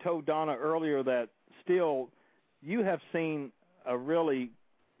know you told Donna earlier that still you have seen a really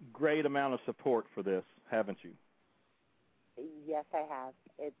great amount of support for this, haven't you? Yes, I have.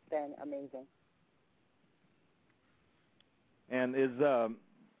 It's been amazing. And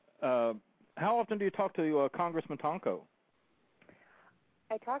how often do you talk to Congressman Tonko?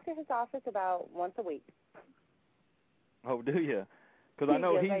 I talk to his office about once a week. Oh, do you? Because I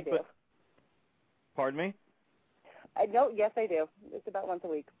know yes, I do. Pardon me? Yes, I do. It's about once a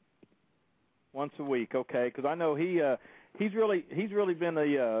week. Once a week, okay. Because I know he's really been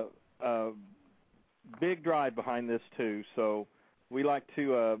a big drive behind this too. So we like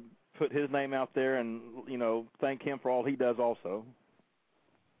to put his name out there and thank him for all he does also.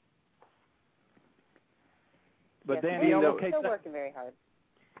 But yes, Danielle, we're still working very hard.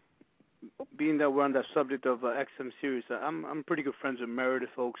 Being that we're on the subject of XM Series, I'm pretty good friends with Meredith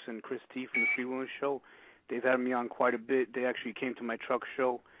Oaks and Chris T from the Free Wheeling Show. They've had me on quite a bit. They actually came to my truck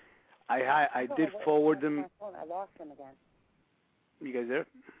show. I did forward them. I lost him again. You guys there?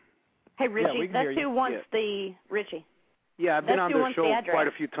 Hey, Richie, that's who wants the Richie. Yeah, I've been on their show quite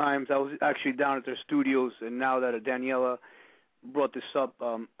a few times. I was actually down at their studios, and now that Daniela brought this up,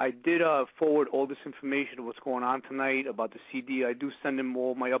 I did forward all this information of what's going on tonight about the CD. I do send them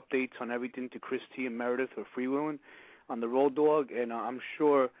all my updates on everything to Chris T and Meredith or Freewheeling on the Road Dog, and I'm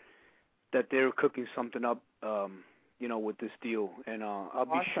sure that they're cooking something up, with this deal. And I'll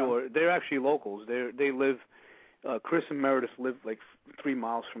be sure. They're actually locals. They live, Chris and Meredith live like 3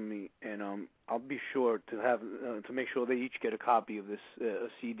 miles from me, and I'll be sure to have to make sure they each get a copy of this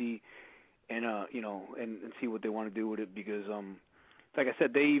CD. And and see what they want to do with it, because like I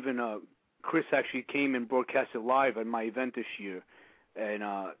said, they even Chris actually came and broadcasted live at my event this year, and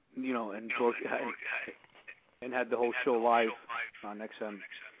and had the whole show live on XM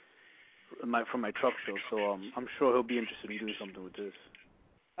from my truck show. So I'm sure he'll be interested in doing something with this.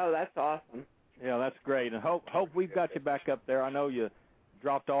 Oh, that's awesome. Yeah, that's great. And hope we've got you back up there. I know you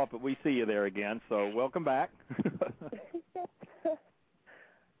dropped off, but we see you there again. So welcome back.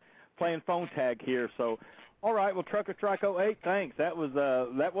 Playing phone tag here. So, all right. Well, Trucker Strike 08, thanks. That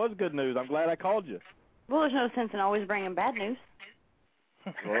was good news. I'm glad I called you. Well, there's no sense in always bringing bad news.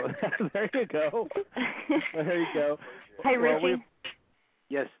 Well, there you go. There you go. Hey, Richie.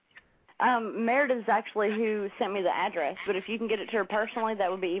 Yes. Meredith's actually who sent me the address, but if you can get it to her personally, that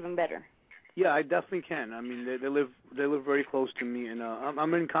would be even better. Yeah, I definitely can. I mean, they live very close to me, and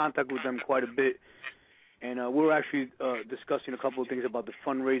I'm in contact with them quite a bit. And we're actually discussing a couple of things about the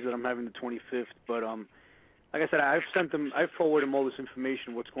fundraiser that I'm having the 25th. But like I said, I've forwarded them all this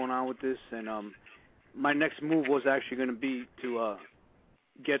information, what's going on with this, and my next move was actually going to be to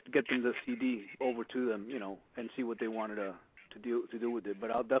get them the CD over to them, and see what they wanted to do with it.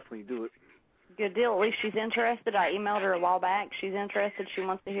 But I'll definitely do it. Good deal. At least she's interested. I emailed her a while back. She's interested. She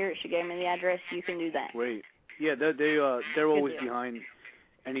wants to hear it. She gave me the address. You can do that. Great. Yeah, they're always behind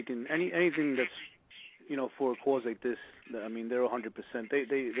anything that's for a cause like this. I mean, they're 100%.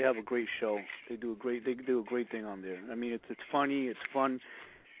 They have a great show. They do a great thing on there. I mean, it's funny, it's fun,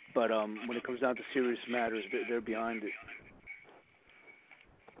 but when it comes down to serious matters, they're behind it.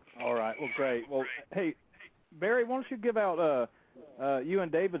 All right. Well, great. Well, hey, Barry, why don't you give out you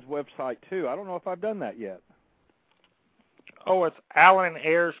and David's website too? I don't know if I've done that yet. Oh, it's Allen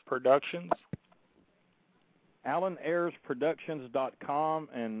Ayers Productions. AllenAyersProductions.com,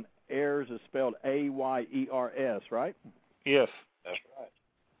 and Ayers is spelled Ayers, right? Yes. That's right.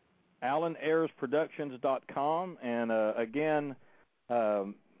 AllenAyersProductions.com, and again,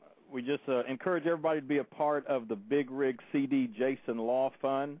 we just encourage everybody to be a part of the Big Rig CD Jason Law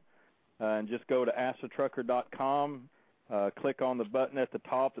Fund, and just go to AsaTrucker.com, click on the button at the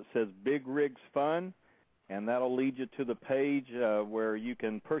top that says Big Rigs Fund, and that'll lead you to the page where you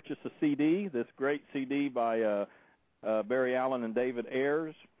can purchase a CD, this great CD by Barry Allen and David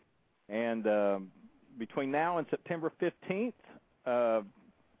Ayers. And between now and September 15th,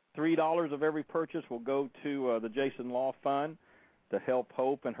 $3 of every purchase will go to the Jason Law Fund to help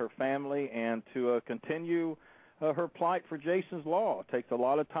Hope and her family and to continue her plight for Jason's Law. It takes a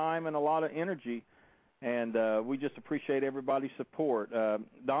lot of time and a lot of energy, and we just appreciate everybody's support.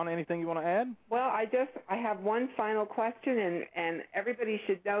 Donna, anything you want to add? Well, I have one final question, and everybody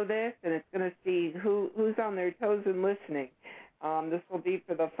should know this, and it's going to see who's on their toes and listening. This will be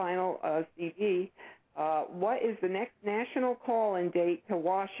for the final CD. What is the next national call-in date to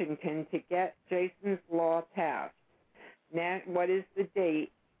Washington to get Jason's Law passed? What is the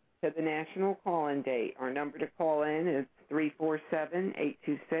date to the national call-in date? Our number to call in is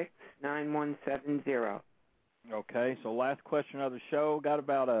 347-826-9170. Okay, so last question of the show. Got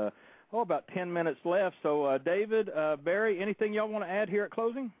about 10 minutes left. So, David, Barry, anything y'all want to add here at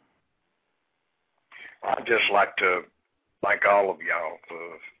closing? I'd just like to thank all of y'all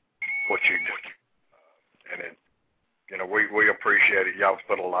for what you do. And we appreciate it. Y'all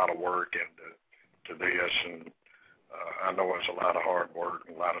put a lot of work into this, and I know it's a lot of hard work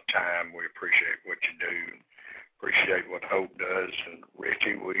and a lot of time. We appreciate what you do. Appreciate what Hope does. And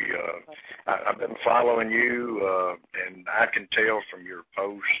Richie, I've been following you, and I can tell from your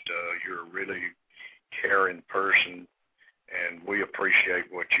post you're a really caring person, and we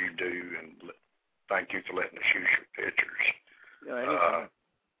appreciate what you do, and thank you for letting us use your pictures.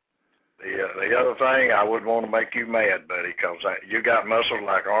 Yeah, the other thing, I wouldn't want to make you mad, buddy, because you got muscles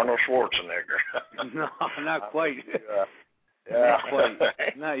like Arnold Schwarzenegger. No, not quite. Yeah. Not quite.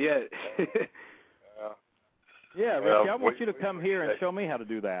 Not yet. Yeah, Richie, I want you to come here and show me how to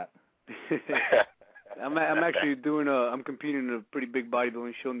do that. I'm actually I'm competing in a pretty big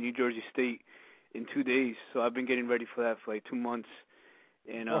bodybuilding show in New Jersey State in 2 days, so I've been getting ready for that for like 2 months.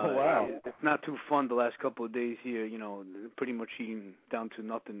 And oh, wow. It's not too fun the last couple of days here, pretty much eating down to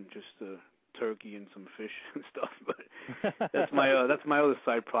nothing, just turkey and some fish and stuff. But that's my other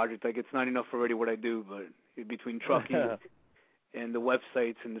side project. Like, it's not enough already what I do, but between trucking and the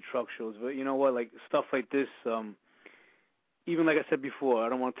websites and the truck shows. But you know what, like stuff like this, even like I said before, I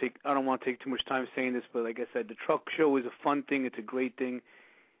don't want to take too much time saying this, but like I said, the truck show is a fun thing. It's a great thing.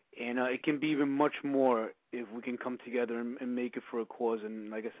 And it can be even much more if we can come together and make it for a cause. And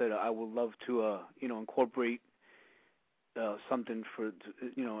like I said, I would love to, incorporate something for,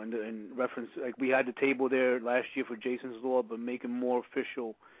 in reference. Like we had the table there last year for Jason's Law, but make it more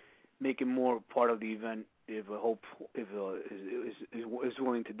official, make it more part of the event. If Hope is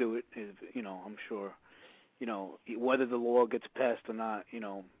willing to do it, I'm sure. Whether the law gets passed or not,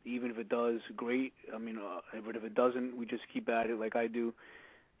 even if it does, great. I mean, but if it doesn't, we just keep at it like I do.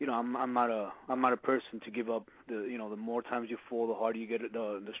 I'm not a person to give up. The more times you fall, the harder you get.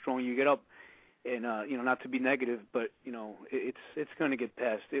 The stronger you get up. And not to be negative, but it's going to get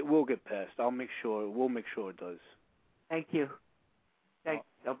passed. It will get passed. We'll make sure it does. Thank you. Thanks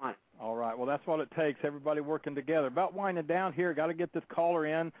so much. All right. Well, that's what it takes. Everybody working together. About winding down here. Got to get this caller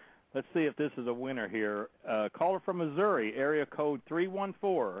in. Let's see if this is a winner here. Caller from Missouri, area code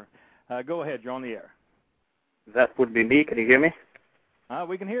 314. Go ahead. You're on the air. That would be me. Can you hear me?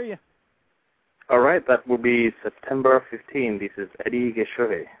 We can hear you. All right, that will be September 15. This is Eddie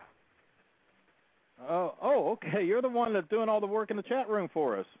Geshohe. Oh, okay. You're the one that's doing all the work in the chat room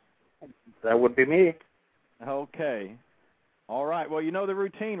for us. That would be me. Okay. All right. Well, you know the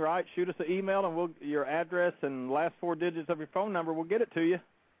routine, right? Shoot us an email, and your address and last 4 digits of your phone number, we'll get it to you.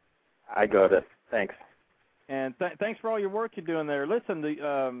 I got it. Thanks. And thanks for all your work you're doing there. Listen,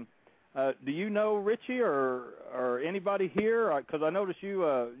 do you know Richie or anybody here? Because I noticed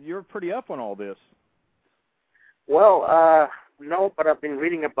you're pretty up on all this. Well, no, but I've been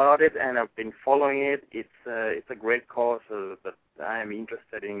reading about it and I've been following it. It's a great cause that I am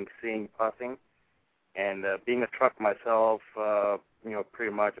interested in seeing passing. And being a truck myself,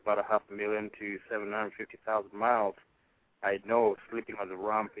 pretty much about 500,000 to 750,000 miles. I know sleeping on the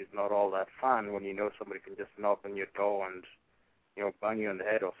rump is not all that fun when you know somebody can just knock on your door and, bang you on the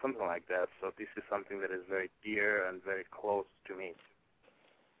head or something like that. So this is something that is very dear and very close to me.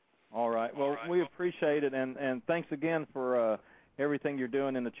 All right. Well, we appreciate it, and thanks again for everything you're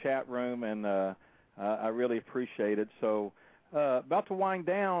doing in the chat room, and I really appreciate it. So about to wind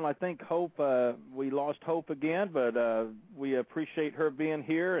down, I think Hope, we lost Hope again, but we appreciate her being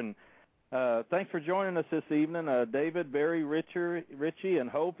here, and thanks for joining us this evening. David, Barry, Richie, and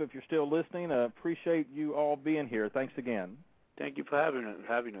Hope, if you're still listening, appreciate you all being here. Thanks again. Thank you for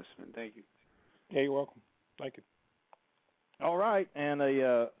having us, man. Thank you. Yeah, you're welcome. Thank you. All right, and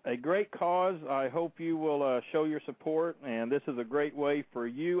a great cause. I hope you will show your support, and this is a great way for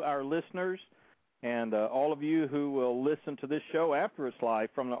you, our listeners, and all of you who will listen to this show after it's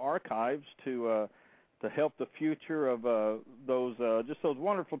live from the archives to help the future of those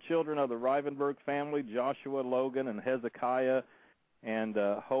wonderful children of the Rivenburg family, Joshua, Logan, and Hezekiah, and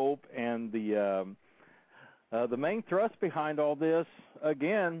Hope, and the main thrust behind all this,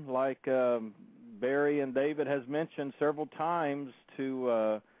 again, like Barry and David has mentioned several times,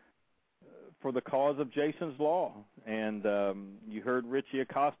 for the cause of Jason's Law. And you heard Richie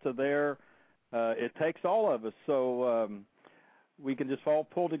Acosta there. It takes all of us. So we can just all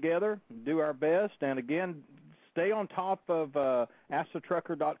pull together, do our best. And, again, stay on top of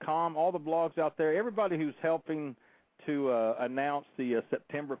AskTheTrucker.com, all the blogs out there, everybody who's helping to announce the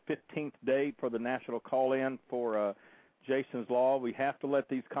September 15th date for the national call-in for Jason's Law. We have to let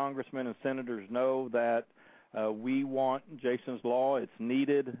these congressmen and senators know that we want Jason's Law. It's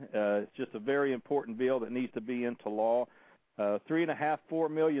needed. It's just a very important bill that needs to be into law. 4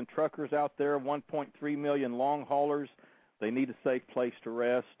 million truckers out there, 1.3 million long haulers. They need a safe place to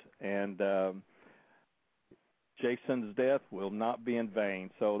rest, and Jason's death will not be in vain.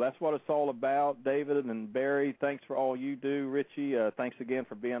 So that's what it's all about. David and Barry, thanks for all you do. Richie, thanks again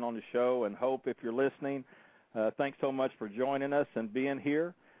for being on the show. And Hope, if you're listening, thanks so much for joining us and being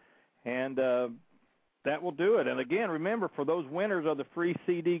here. And that will do it. And, again, remember, for those winners of the free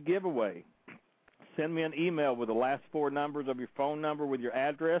CD giveaway, send me an email with the last 4 numbers of your phone number with your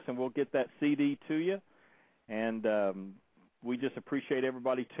address, and we'll get that CD to you. And we just appreciate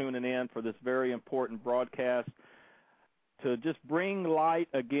everybody tuning in for this very important broadcast to just bring light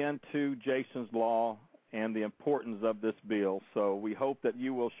again to Jason's Law and the importance of this bill. So we hope that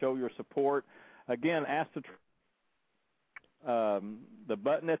you will show your support. Again, the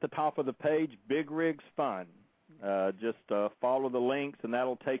button at the top of the page, Big Rigs Fund. Just follow the links, and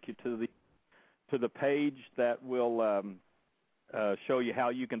that'll take you to the page that will show you how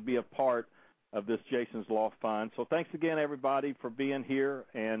you can be a part of this Jason's Law Fund. So thanks again, everybody, for being here.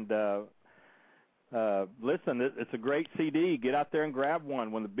 And listen, it's a great CD. Get out there and grab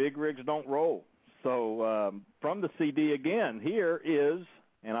one when the big rigs don't roll. So from the CD again, here is,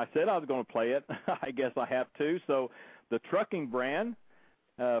 and I said I was going to play it. I guess I have to. So the Trucking Brand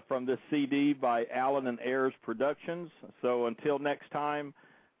from this CD by Allen Ayers Productions. So until next time,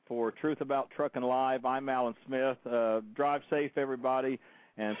 for Truth About Trucking Live, I'm Alan Smith. Drive safe, everybody,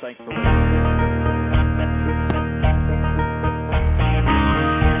 and thanks for listening.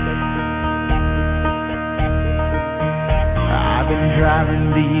 I've been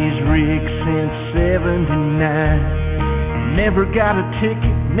driving these rigs since '79. Never got a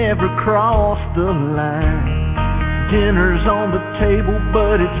ticket, never crossed the line. Dinner's on the table,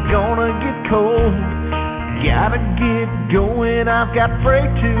 but it's gonna get cold. Gotta get going, I've got freight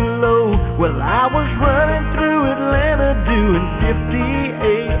too low. Well, I was running through Atlanta doing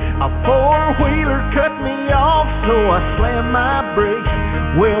 58. A four-wheeler cut me off, so I slammed my brakes.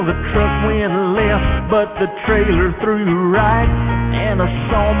 Well, the truck went left, but the trailer threw right, and I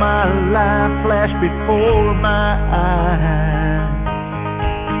saw my life flash before my eyes.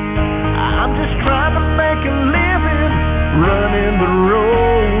 I'm just trying to make a living, running the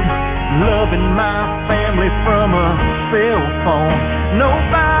road, loving my family from a cell phone.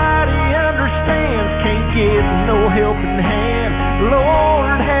 Nobody understands helping hand.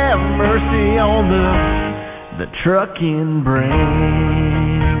 Lord, have mercy on the trucking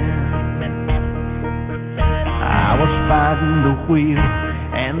brand. I was fighting the wheel,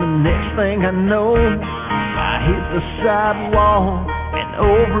 and the next thing I know, I hit the sidewall, and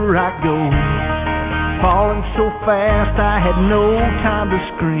over I go. Falling so fast I had no time to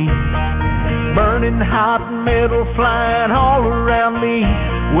scream. Burning hot metal flying all around me.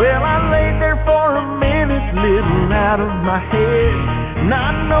 Well, I laid there for a minute, little out of my head,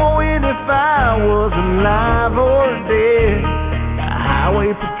 not knowing if I was alive or dead. The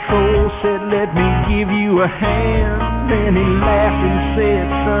highway patrol said, let me give you a hand. Then he laughed and said,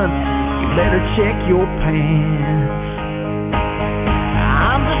 son, you better check your pants.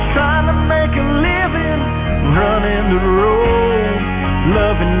 I'm just trying to make a living, running the road,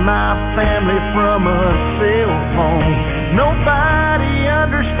 loving my family from a cell phone. Nobody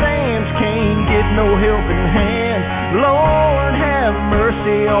understands, can't get no helping hand. Lord, have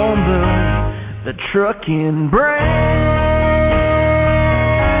mercy on the trucking brand.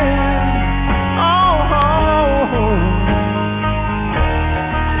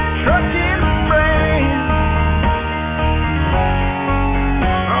 Trucking brand.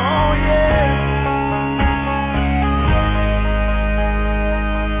 Oh yeah.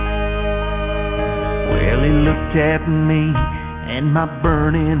 Well, he looked at me and my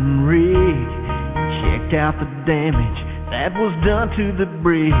burning rig, checked out the damage that was done to the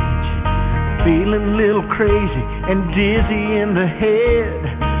bridge. Feeling a little crazy and dizzy in the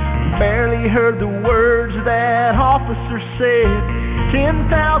head, barely heard the words that officer said.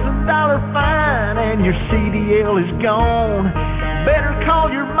 $10,000 fine and your CDL is gone. Better call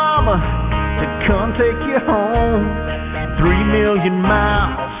your mama to come take you home. 3 million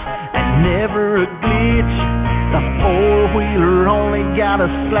miles and never a glitch. The four-wheeler only got a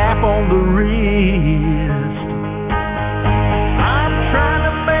slap on the wrist. I'm trying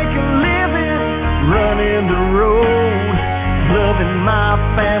to make a living, running the road, loving my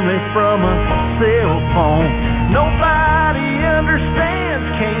family from a cell phone. Nobody understands,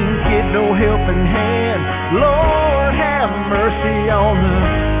 can't get no helping hand. Lord, have mercy on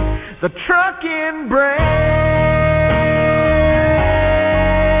the trucking brand.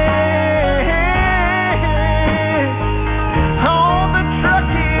 On the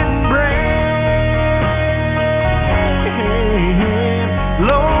trucking brand.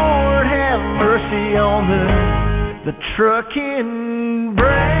 Lord, have mercy on the trucking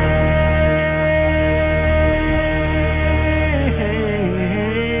brand.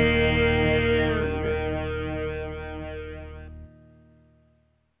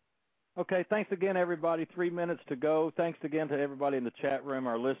 Okay, thanks again, everybody. 3 minutes to go. Thanks again to everybody in the chat room,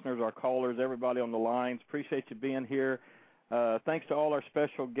 our listeners, our callers, everybody on the lines. Appreciate you being here. Thanks to all our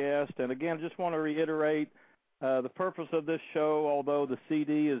special guests. And again, just want to reiterate the purpose of this show, although the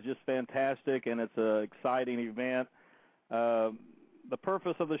CD is just fantastic and it's an exciting event. The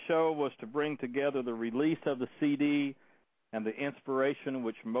purpose of the show was to bring together the release of the CD and the inspiration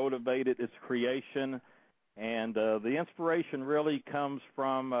which motivated its creation. And the inspiration really comes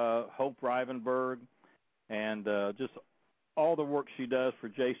from Hope Rivenburg and just all the work she does for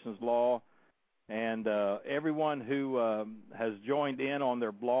Jason's Law. And everyone who has joined in on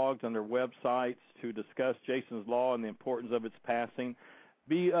their blogs and their websites to discuss Jason's Law and the importance of its passing.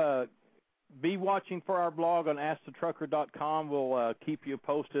 Be watching for our blog on AskTheTrucker.com. We'll keep you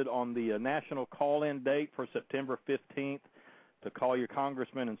posted on the national call-in date for September 15th. To call your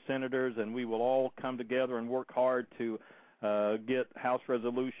congressmen and senators, and we will all come together and work hard to get House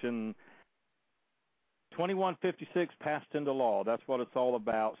Resolution 2156 passed into law. That's what it's all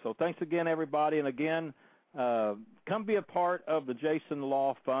about. So thanks again, everybody. And again, come be a part of the Jason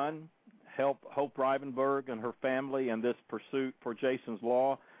Law Fund. Help Hope Rivenburg and her family in this pursuit for Jason's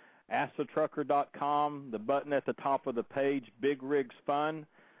Law. AskTheTrucker.com, the button at the top of the page, Big Rigs Fund.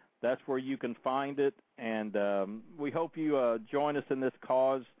 That's where you can find it, and we hope you join us in this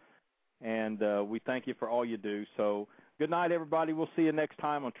cause, and we thank you for all you do. So good night, everybody. We'll see you next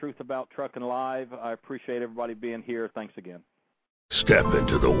time on Truth About Trucking Live. I appreciate everybody being here. Thanks again. Step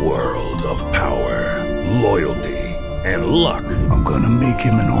into the world of power, loyalty, and luck. I'm going to make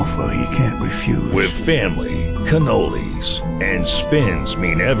him an offer he can't refuse. With family, cannolis, and spins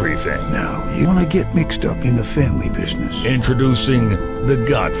mean everything. Now, you want to get mixed up in the family business. Introducing The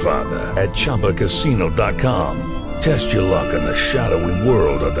Godfather at ChumbaCasino.com. Test your luck in the shadowy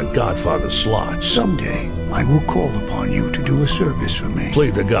world of The Godfather slot. Someday, I will call upon you to do a service for me. Play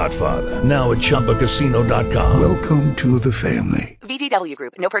The Godfather, now at ChumbaCasino.com. Welcome to the family. VGW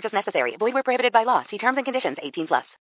Group. No purchase necessary. Void where prohibited by law. See terms and conditions. 18+.